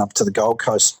there and then up to the Gold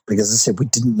Coast, because as I said, we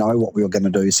didn't know what we were going to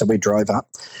do. So we drove up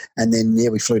and then,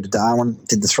 we flew to Darwin,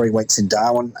 did the 3 weeks in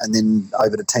Darwin and then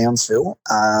over to Townsville.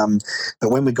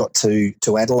 But when we got to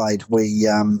Adelaide, we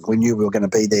knew we were going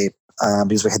to be there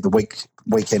because we had the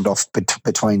weekend off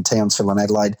between Townsville and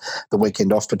Adelaide, the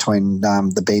weekend off between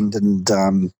the Bend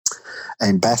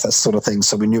and Bathurst sort of thing.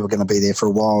 So we knew we were going to be there for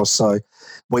a while. So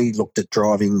we looked at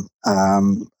driving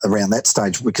around that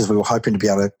stage because we were hoping to be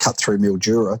able to cut through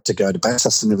Mildura to go to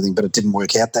Bathurst and everything, but it didn't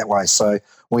work out that way. So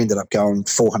we ended up going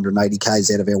 480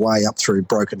 k's out of our way up through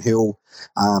Broken Hill,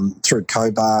 through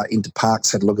Cobar, into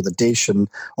Parks, had a look at the dish and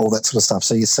all that sort of stuff.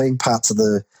 So you're seeing parts of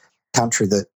the country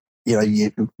that,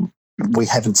 we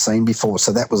haven't seen before.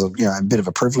 So that was a bit of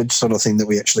a privilege sort of thing that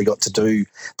we actually got to do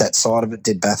that side of it,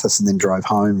 did Bathurst and then drove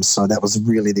home. So that was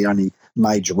really the only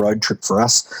major road trip for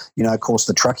us. Of course,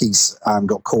 the truckies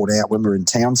got caught out when we were in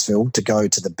Townsville to go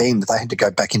to the Bend. They had to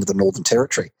go back into the Northern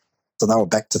Territory. So they were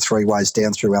back to 3 ways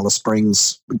down through Alice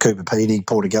Springs, Cooper Pedy,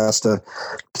 Port Augusta,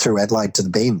 through Adelaide to the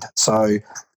Bend. So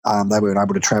they weren't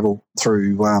able to travel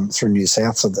through New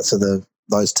South. So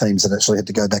those teams that actually had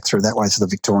to go back through that way to the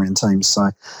Victorian teams.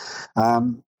 So,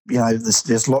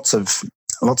 there's lots of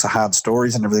hard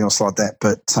stories and everything else like that.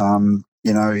 But,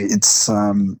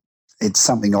 it's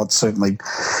something I'd certainly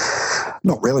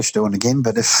not relish doing again,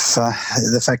 but if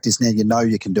the fact is now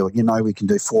you can do it. We can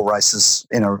do 4 races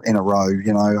in a row.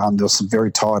 There were some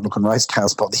very tired-looking race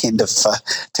cars by the end of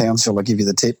Townsville. I'll give you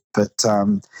the tip. But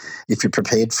if you're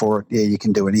prepared for it, you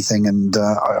can do anything. And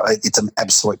it's an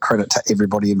absolute credit to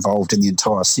everybody involved in the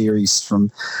entire series,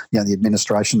 from the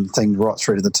administration thing right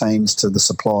through to the teams, to the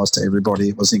suppliers, to everybody.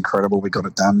 It was incredible. We got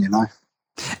it done.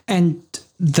 And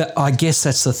I guess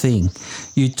that's the thing.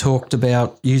 You talked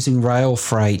about using rail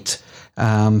freight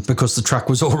because the truck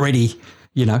was already,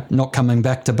 not coming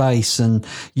back to base, and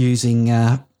using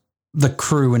the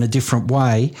crew in a different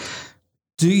way.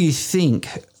 Do you think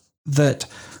that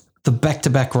the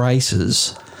back-to-back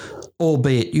races,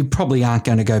 albeit you probably aren't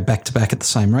going to go back-to-back at the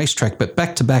same racetrack, but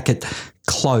back-to-back at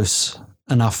close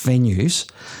enough venues,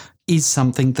 is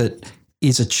something that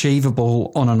is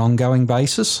achievable on an ongoing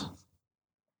basis?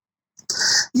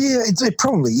 Yeah, it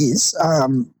probably is.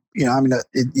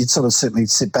 You'd sort of certainly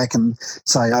sit back and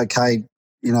say, okay,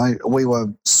 we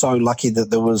were so lucky that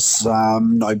there was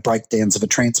no breakdowns of a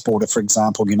transporter, for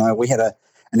example. We had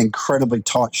an incredibly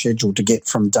tight schedule to get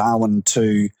from Darwin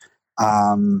to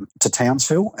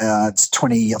Townsville. It's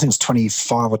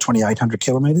 25 or 2,800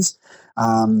 kilometres.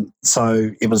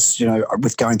 So it was,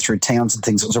 with going through towns and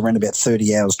things, it was around about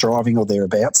 30 hours driving or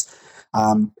thereabouts.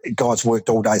 Guys worked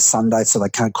all day Sunday, so they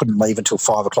couldn't leave until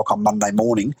 5 o'clock on Monday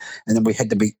morning, and then we had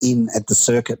to be in at the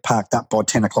circuit parked up by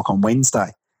 10 o'clock on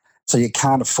Wednesday. So you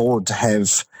can't afford to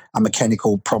have a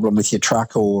mechanical problem with your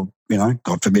truck, or,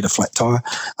 God forbid, a flat tyre,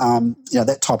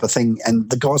 that type of thing. And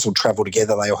the guys will travel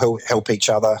together. They'll help each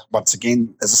other. Once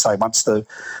again, as I say, once the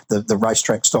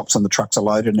racetrack stops and the trucks are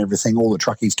loaded and everything, all the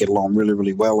truckies get along really,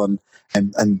 really well and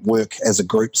work as a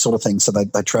group sort of thing. So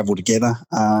they travel together.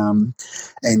 And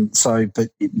so, but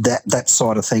that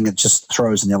side of thing, it just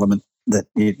throws an element that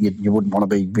you wouldn't want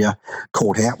to be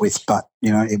caught out with. But,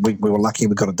 we were lucky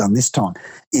we got it done this time.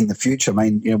 In the future,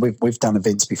 we've done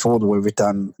events before where we've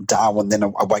done Darwin, then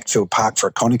a Wakefield Park for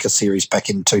a Konica series back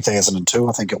in 2002,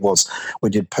 I think it was. We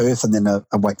did Perth and then a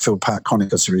Wakefield Park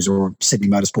Konica series, or Sydney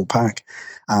Motorsport Park.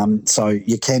 So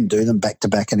you can do them back to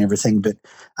back and everything, but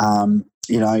God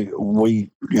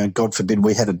forbid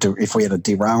if we had a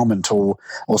derailment or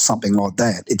something like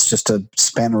that, it's just a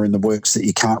spanner in the works that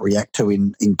you can't react to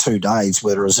in 2 days,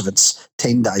 whereas if it's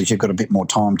 10 days, you've got a bit more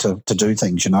time to do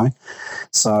things,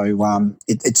 So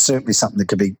it's certainly something that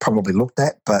could be probably looked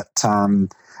at, but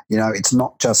it's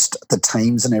not just the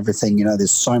teams and everything.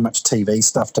 There's so much TV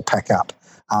stuff to pack up.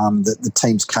 The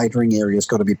team's catering area has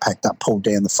got to be packed up, pulled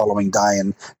down the following day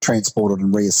and transported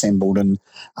and reassembled, and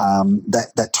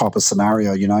that type of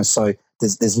scenario, So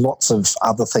there's lots of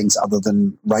other things other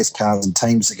than race cars and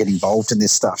teams that get involved in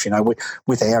this stuff.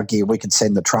 With our gear, we could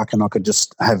send the truck and I could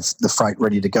just have the freight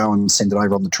ready to go and send it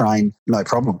over on the train, no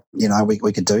problem.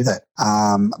 We could do that.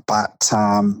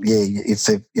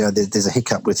 If there's a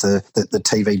hiccup with the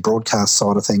TV broadcast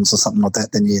side of things or something like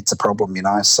that, then it's a problem.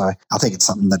 So I think it's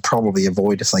something they'd probably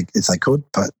avoid if they could,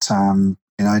 but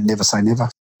never say never.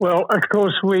 Well, of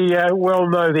course, we well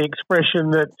know the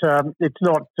expression that it's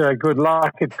not good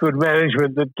luck, it's good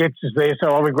management that gets us there,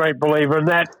 so I'm a great believer in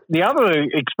that. The other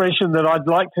expression that I'd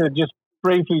like to just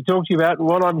briefly talk to you about, and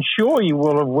what I'm sure you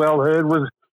will have well heard, was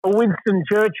a Winston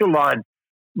Churchill line,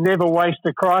 never waste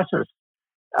a crisis.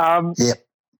 Yep.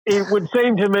 It would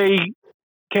seem to me,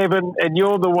 Kevin, and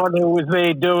you're the one who was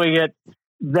there doing it,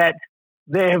 that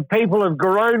people have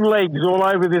grown legs all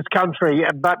over this country,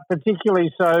 but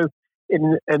particularly so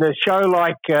in a show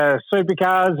like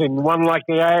Supercars, in one like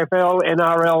the AFL,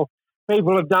 NRL,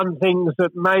 people have done things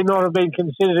that may not have been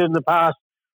considered in the past.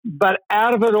 But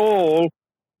out of it all,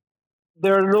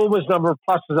 there are an enormous number of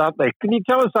pluses, aren't there? Can you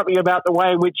tell us something about the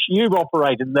way in which you've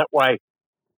operated in that way?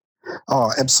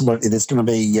 Oh, absolutely. There's going to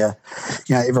be,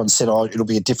 everyone said, it'll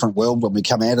be a different world when we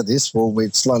come out of this. Well,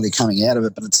 we're slowly coming out of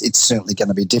it, but it's certainly going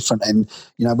to be different. And,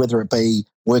 whether it be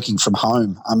working from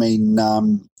home,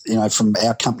 from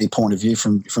our company point of view,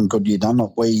 from Goodyear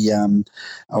Dunlop, we've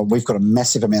got a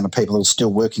massive amount of people who are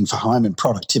still working from home, and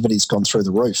productivity's gone through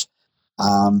the roof.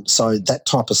 So that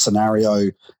type of scenario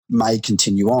may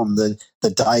continue on. The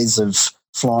days of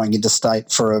flying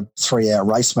interstate for a 3-hour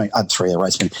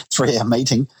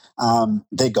meeting,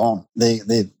 they're gone.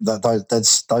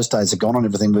 Those days are gone on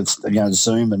everything with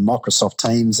Zoom and Microsoft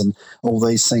Teams and all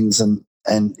these things and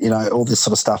all this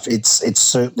sort of stuff. It's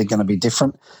certainly going to be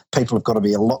different. People have got to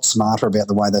be a lot smarter about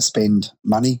the way they spend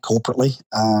money corporately.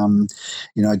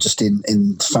 Just in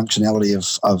functionality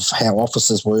of how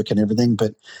offices work and everything.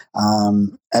 But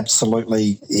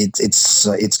absolutely,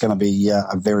 it's going to be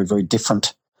a very, very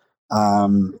different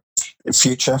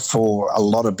future for a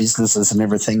lot of businesses and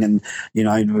everything, and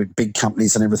with big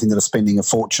companies and everything that are spending a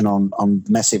fortune on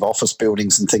massive office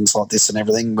buildings and things like this and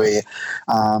everything, where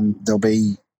there'll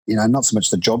be not so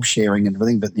much the job sharing and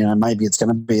everything, but maybe it's going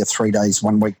to be a 3 days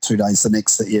 1 week, 2 days the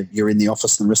next that you're in the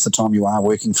office, and the rest of the time you are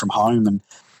working from home, and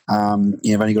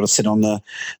you've only got to sit on the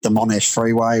Monash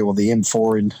Freeway or the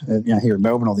M4 here in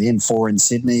Melbourne, or the M4 in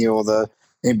Sydney, or the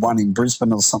M1 in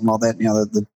Brisbane or something like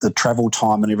that. The travel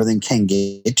time and everything can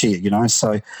get to you.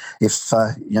 So if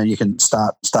you can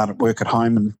start at work at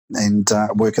home and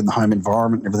work in the home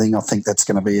environment and everything, I think that's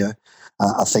going to be a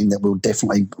thing that will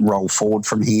definitely roll forward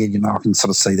from here. I can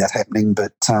sort of see that happening.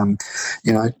 But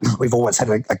we've always had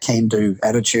a can-do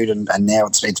attitude, and now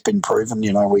it's been proven.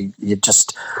 You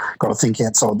just got to think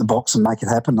outside the box and make it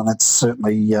happen, and that's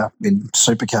certainly in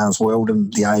Supercars world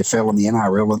and the AFL and the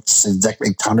NRL. It's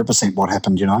exactly 100% what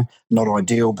happened. Not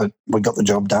ideal, but we got the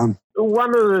job done.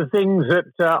 One of the things that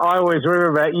I always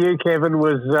remember about you, Kevin,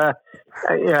 was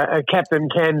a captain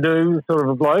can-do sort of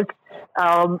a bloke.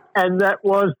 And that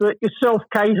was that you're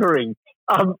self-catering.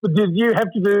 Did you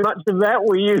have to do much of that?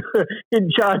 Were you in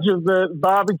charge of the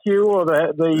barbecue or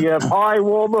the pie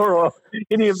warmer or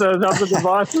any of those other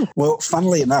devices? Well,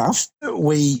 funnily enough,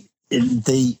 the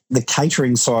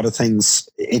catering side of things,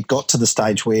 it got to the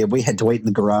stage where we had to eat in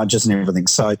the garages and everything.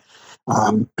 So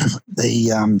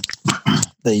the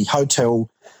hotel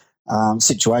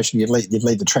situation, you'd leave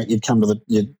the track, you'd come to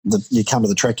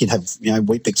the track, you'd have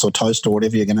Weet-Bix or toast or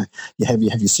whatever you have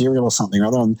your cereal or something or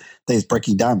other, and there's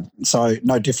brekkie done. So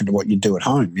no different to what you do at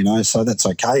home, so that's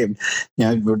okay. And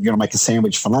you're going to make a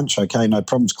sandwich for lunch, okay, no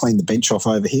problems. Clean the bench off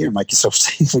over here and make yourself a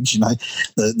sandwich.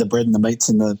 The bread and the meat's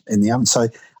in the oven. So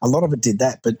a lot of it did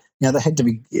that, but they had to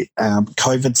be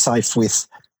COVID safe with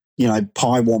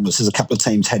pie warmers. There's a couple of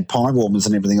teams had pie warmers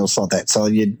and everything else like that. So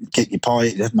you'd get your pie,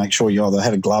 you'd have to make sure you either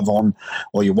had a glove on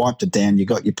or you wiped it down, you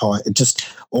got your pie. It just,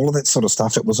 all of that sort of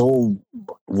stuff, it was all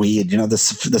weird. The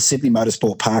Sydney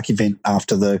Motorsport Park event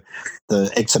after the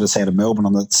Exodus out of Melbourne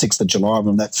on the 6th of July,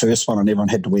 when that first one, and everyone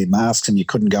had to wear masks and you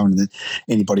couldn't go into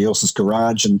anybody else's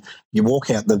garage, and you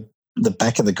walk out the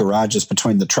back of the garages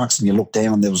between the trucks and you look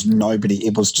down and there was nobody.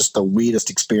 It was just the weirdest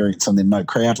experience, and then no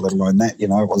crowd, let alone that. It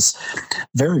was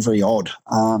very, very odd.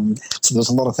 So there's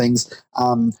a lot of things.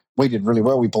 We did really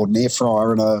well. We bought an air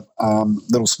fryer and a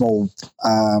little small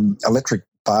electric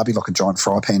barbie, like a giant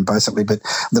fry pan basically, but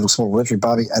a little small electric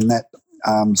barbie, and that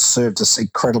served us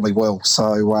incredibly well.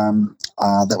 So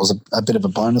that was a bit of a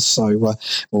bonus. So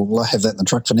we'll have that in the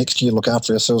truck for next year, look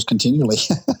after ourselves continually.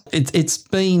 It's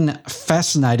been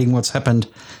fascinating what's happened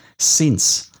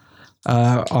since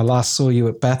I last saw you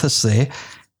at Bathurst there.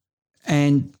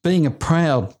 And being a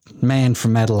proud man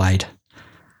from Adelaide,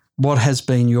 what has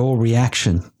been your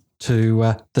reaction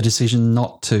to the decision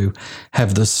not to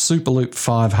have the Superloop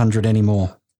 500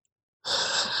 anymore?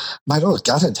 Mate, I was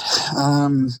gutted.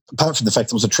 Apart from the fact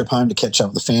it was a trip home to catch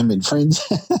up with the family and friends.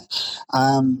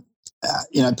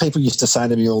 People used to say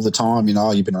to me all the time,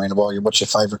 you've been around a while, what's your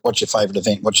favourite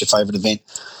event?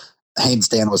 Hands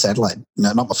down, it was Adelaide.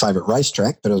 Not my favourite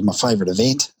racetrack, but it was my favourite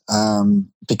event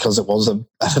because it was an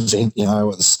event. It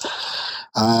was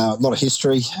a lot of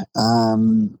history.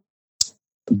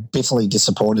 Bitterly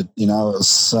disappointed. I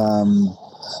was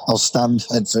stunned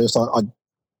at first. I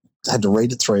had to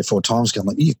read it 3 or 4 times going,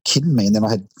 like, are you kidding me? And then I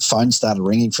had phones started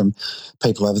ringing from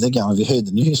people over there going, have you heard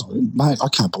the news? Like, mate, I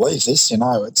can't believe this.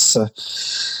 It's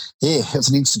it's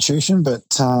an institution, but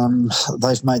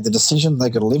they've made the decision.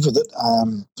 They've got to live with it.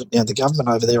 But the government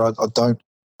over there, I don't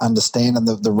understand, and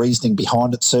the reasoning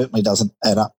behind it certainly doesn't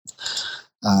add up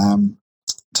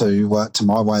to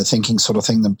my way of thinking, sort of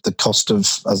thing. The cost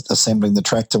of assembling the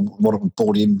track to what it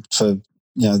brought in for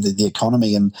the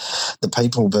economy and the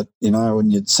people. But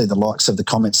when you see the likes of the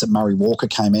comments that Murray Walker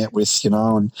came out with,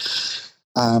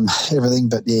 and everything.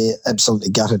 But yeah, absolutely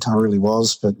gutted. I really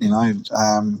was. But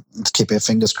let's keep our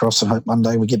fingers crossed and hope one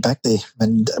day we get back there.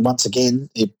 And once again,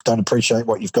 you don't appreciate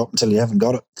what you've got until you haven't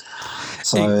got it.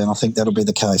 So, and I think that'll be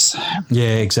the case.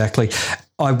 Yeah, exactly.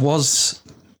 I was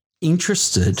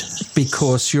interested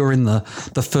because you're in the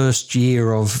first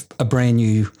year of a brand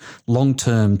new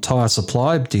long-term tyre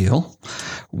supply deal.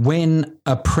 When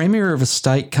a Premier of a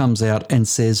state comes out and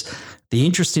says the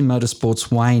interest in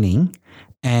motorsport's waning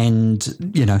and,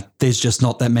 there's just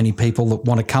not that many people that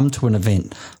want to come to an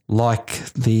event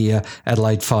like the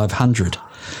Adelaide 500,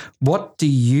 what do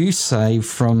you say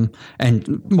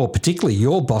and more particularly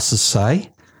your bosses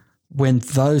say, when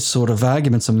those sort of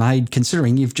arguments are made,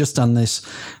 considering you've just done this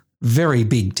very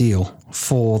big deal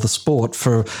for the sport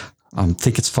for, I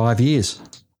think it's 5 years.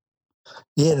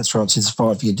 Yeah, that's right. It's a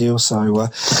 5-year deal. So,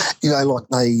 like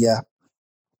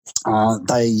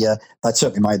they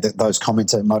certainly made those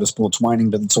comments at Motorsports Waning,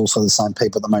 but it's also the same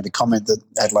people that made a comment that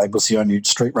Adelaide was the only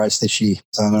street race this year.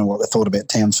 So I don't know what they thought about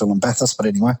Townsville and Bathurst, but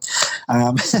anyway,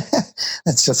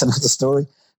 that's just another story.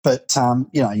 But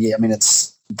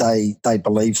it's they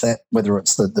believe that, whether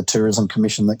it's the Tourism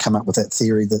Commission that come up with that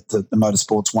theory that the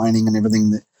motorsports waning and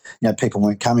everything, that people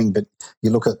weren't coming. But you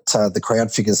look at the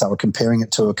crowd figures they were comparing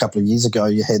it to a couple of years ago.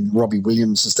 You had Robbie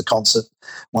Williams as the concert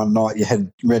one night. You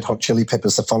had Red Hot Chili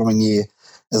Peppers the following year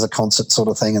as a concert sort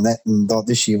of thing, and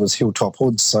this year was Hilltop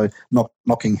Hoods. So not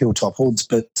knocking Hilltop Hoods,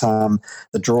 but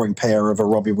the drawing power of a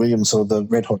Robbie Williams or the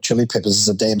Red Hot Chili Peppers is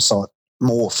a damn sight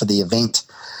more for the event.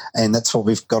 And that's what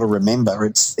we've got to remember.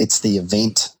 It's the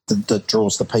event that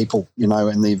draws the people,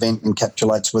 and the event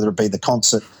encapsulates, whether it be the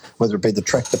concert, whether it be the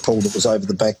tractor pull that was over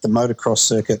the back, the motocross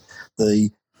circuit, the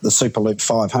Superloop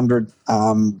 500,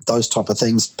 those type of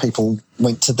things. People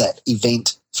went to that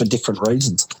event for different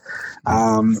reasons.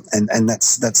 And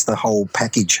that's the whole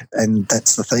package, and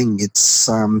that's the thing. It's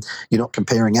you're not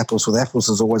comparing apples with apples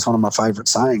is always one of my favourite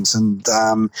sayings, and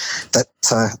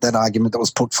that argument that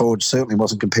was put forward certainly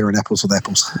wasn't comparing apples with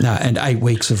apples. No, and 8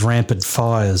 weeks of rampant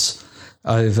fires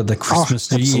over the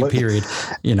Christmas New Year period.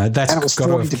 That's, and it was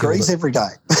 40 degrees every day.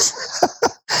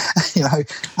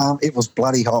 It was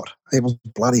bloody hot. It was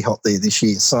bloody hot there this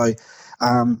year. So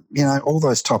all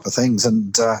those type of things,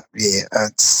 and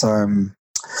it's.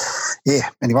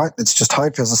 Anyway, let's just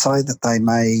hope, as I say, that they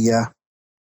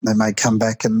may come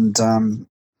back and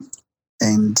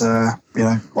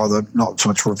either not so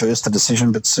much reverse the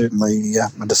decision, but certainly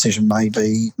a decision may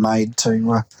be made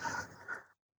to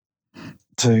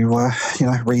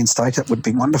reinstate it. Would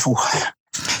be wonderful.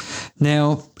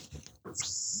 Now,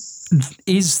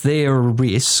 is there a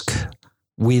risk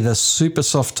with a super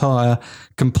soft tyre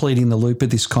completing the loop of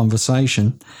this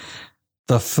conversation?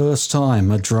 The first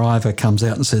time a driver comes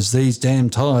out and says, these damn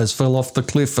tyres fell off the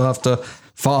cliff after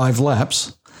 5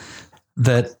 laps,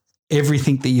 that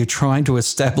everything that you're trying to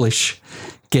establish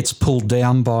gets pulled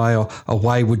down by a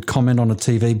wayward comment on a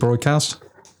TV broadcast?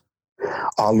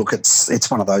 Oh, look,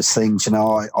 it's one of those things.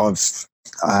 I've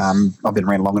been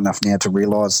around long enough now to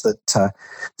realise that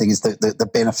thing is that the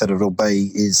benefit it'll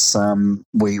be is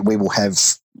we will have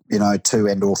 2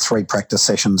 and or 3 practice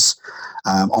sessions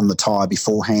on the tyre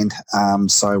beforehand,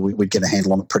 so we'd get a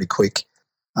handle on it pretty quick.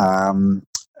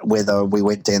 Whether we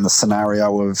went down the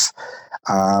scenario of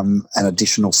an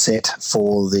additional set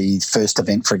for the first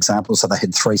event, for example, so they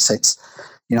had 3 sets.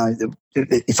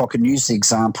 If I can use the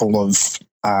example of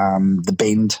the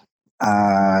Bend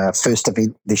first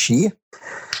event this year,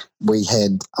 we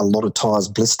had a lot of tyres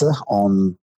blister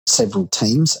on several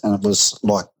teams, and it was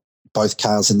like both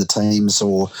cars in the teams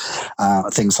or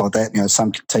things like that.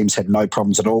 Some teams had no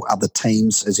problems at all. Other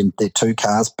teams, as in their 2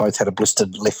 cars, both had a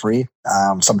blistered left rear.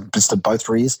 Some blistered both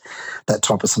rears, that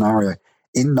type of scenario.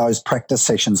 In those practice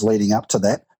sessions leading up to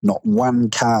that, not one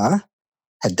car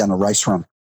had done a race run.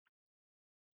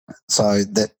 So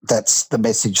that's the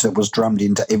message that was drummed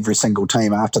into every single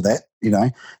team after that.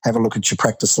 Have a look at your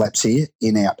practice laps here,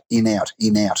 in, out, in, out,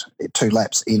 in, out, 2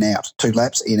 laps, in, out, 2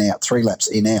 laps, in, out, 3 laps,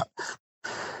 in, out.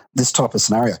 This type of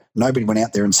scenario, nobody went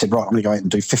out there and said, right, I'm going to go out and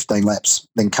do 15 laps,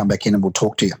 then come back in and we'll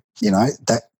talk to you.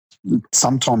 That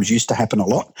sometimes used to happen a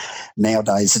lot.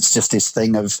 Nowadays, it's just this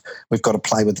thing of we've got to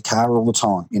play with the car all the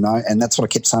time, and that's what I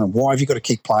kept saying. Why have you got to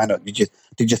keep playing it?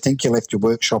 Did you think you left your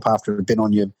workshop after it had been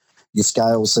on your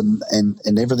scales and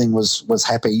everything was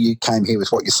happy? You came here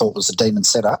with what you thought was a demon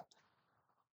setup,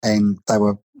 and they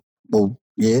were, well,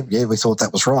 yeah, we thought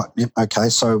that was right. Yep, okay,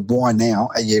 so why now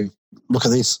are you? Look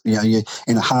at this. You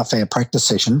in a half-hour practice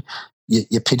session,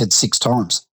 you pitted 6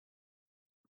 times.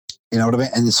 You know what I mean?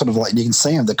 And it's sort of like you can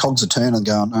see them, the cogs are turning,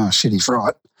 going, "Oh shit, he's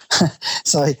right."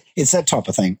 So it's that type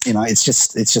of thing. It's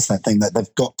just that thing that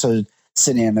they've got to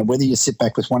sit down. And whether you sit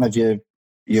back with one of your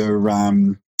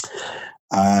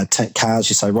cars,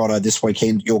 you say, righto, this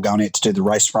weekend you're going out to do the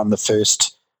race run, the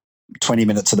first 20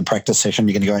 minutes of the practice session,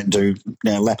 you're going to go out and do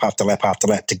lap after lap after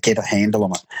lap to get a handle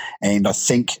on it. And I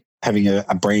think having a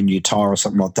brand new tyre or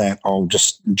something like that, I'll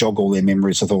just jog all their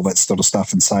memories with all that sort of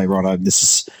stuff and say, righto, this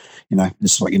is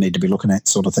what you need to be looking at,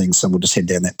 sort of thing. So we'll just head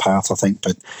down that path, I think.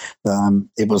 But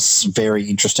it was very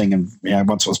interesting, and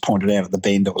once it was pointed out at the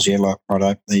Bend, it was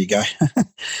righto, there you go.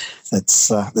 That's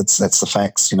the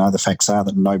facts. The facts are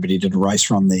that nobody did a race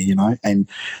run there. And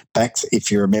if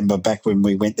you remember, back when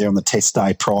we went there on the test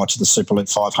day prior to the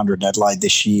Superloop 500 in Adelaide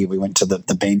this year, we went to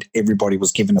the Bend. Everybody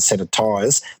was given a set of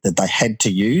tyres that they had to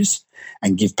use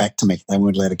and give back to me. They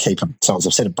weren't allowed to keep them. So it was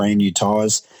a set of brand new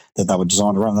tyres that they were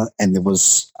designed to run, and there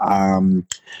was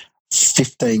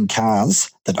 15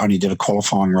 cars that only did a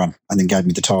qualifying run and then gave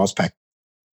me the tyres back.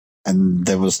 and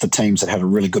there was the teams that had a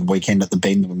really good weekend at the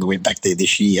Bend when we went back there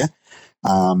this year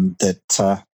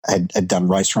that had done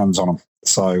race runs on them.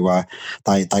 So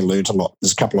they learned a lot.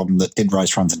 There's a couple of them that did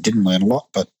race runs and didn't learn a lot,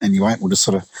 but anyway, we'll just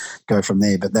sort of go from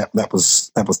there. But that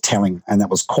was telling, and that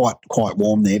was quite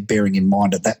warm there. Bearing in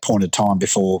mind at that point of time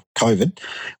before COVID,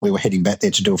 we were heading back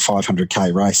there to do a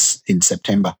 500k race in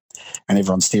September, and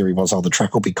everyone's theory was, the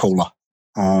track will be cooler.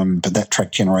 But that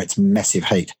track generates massive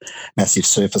heat, massive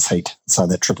surface heat. So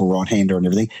that triple right-hander and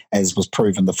everything, as was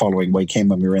proven the following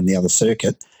weekend when we were in the other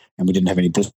circuit, and we didn't have any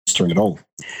blistering at all.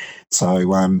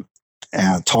 So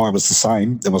our tyre was the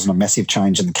same. There wasn't a massive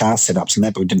change in the car setups and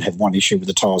that, but we didn't have one issue with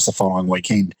the tyres the following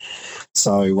weekend.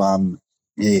 So,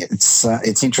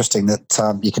 it's interesting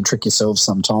that you can trick yourselves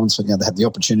sometimes when they have the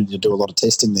opportunity to do a lot of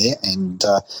testing there. And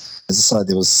as I say,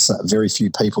 there was very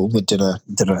few people that did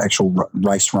an actual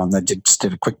race run. They just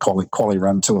did a quick quali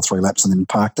run, 2 or 3 laps, and then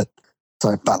parked it.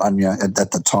 So, but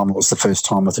at the time, it was the first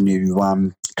time with the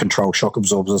new control shock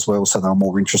absorbers as well, so they were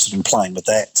more interested in playing with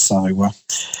that. So,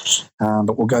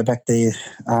 but we'll go back there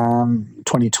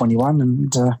 2021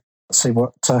 and see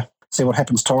what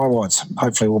happens tyre wise.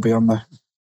 Hopefully, we'll be on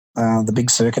the big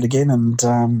circuit again, and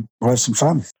we'll have some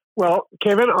fun. Well,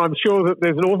 Kevin, I'm sure that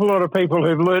there's an awful lot of people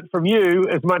who've learnt from you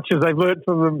as much as they've learnt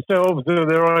from themselves and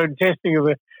their own testing of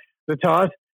the tyres.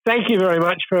 Thank you very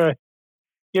much for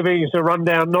giving us a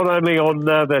rundown not only on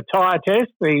the tyre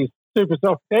test, the super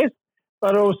soft test,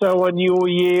 but also on your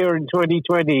year in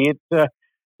 2020.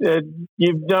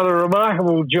 You've done a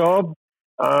remarkable job,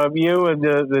 you and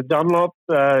the Dunlop,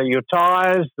 your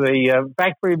tyres, the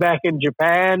factory back in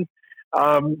Japan.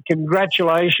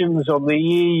 Congratulations on the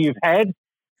year you've had.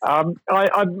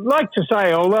 I'd like to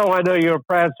say, although I know you're a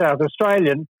proud South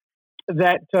Australian,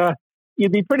 that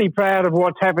you'd be pretty proud of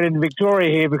what's happened in Victoria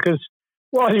here, because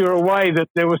while you're away, that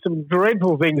there were some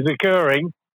dreadful things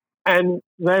occurring, and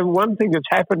then one thing that's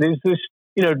happened is this,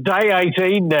 day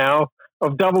 18 now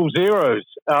of double zeros.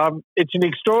 It's an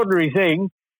extraordinary thing.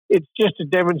 It's just a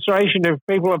demonstration if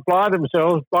people apply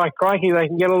themselves, by crikey, they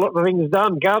can get a lot of things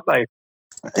done, can't they?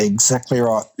 Exactly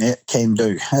right. Yeah, can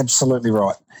do. Absolutely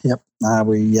right. Yep.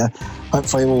 We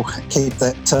hopefully will keep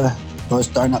that those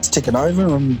donuts ticking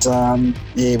over, and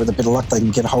with a bit of luck, they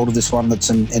can get a hold of this one that's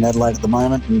in Adelaide at the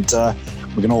moment, and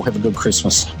we can all have a good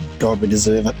Christmas. God, we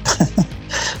deserve it.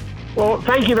 Well,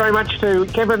 thank you very much to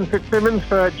Kevin Fitzsimmons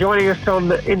for joining us on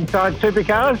Inside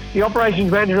Supercars, the operations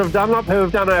manager of Dunlop, who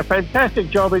have done a fantastic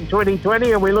job in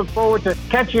 2020, and we look forward to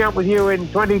catching up with you in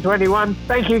 2021.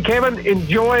 Thank you, Kevin.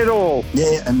 Enjoy it all.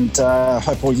 Yeah, and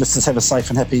hope all your listeners have a safe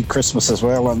and happy Christmas as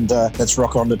well, and let's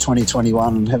rock on to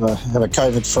 2021 and have a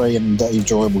COVID-free and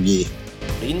enjoyable year.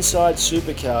 Inside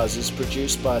Supercars is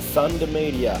produced by Thunder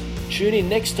Media. Tune in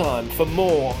next time for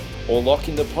more, or lock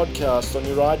in the podcast on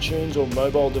your iTunes or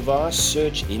mobile device.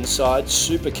 Search Inside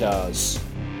Supercars.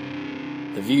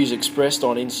 The views expressed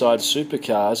on Inside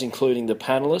Supercars, including the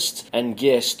panellists and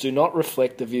guests, do not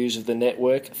reflect the views of the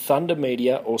network, Thunder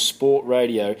Media or Sport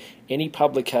Radio. Any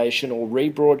publication or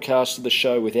rebroadcast of the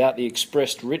show without the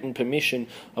expressed written permission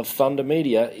of Thunder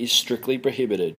Media is strictly prohibited.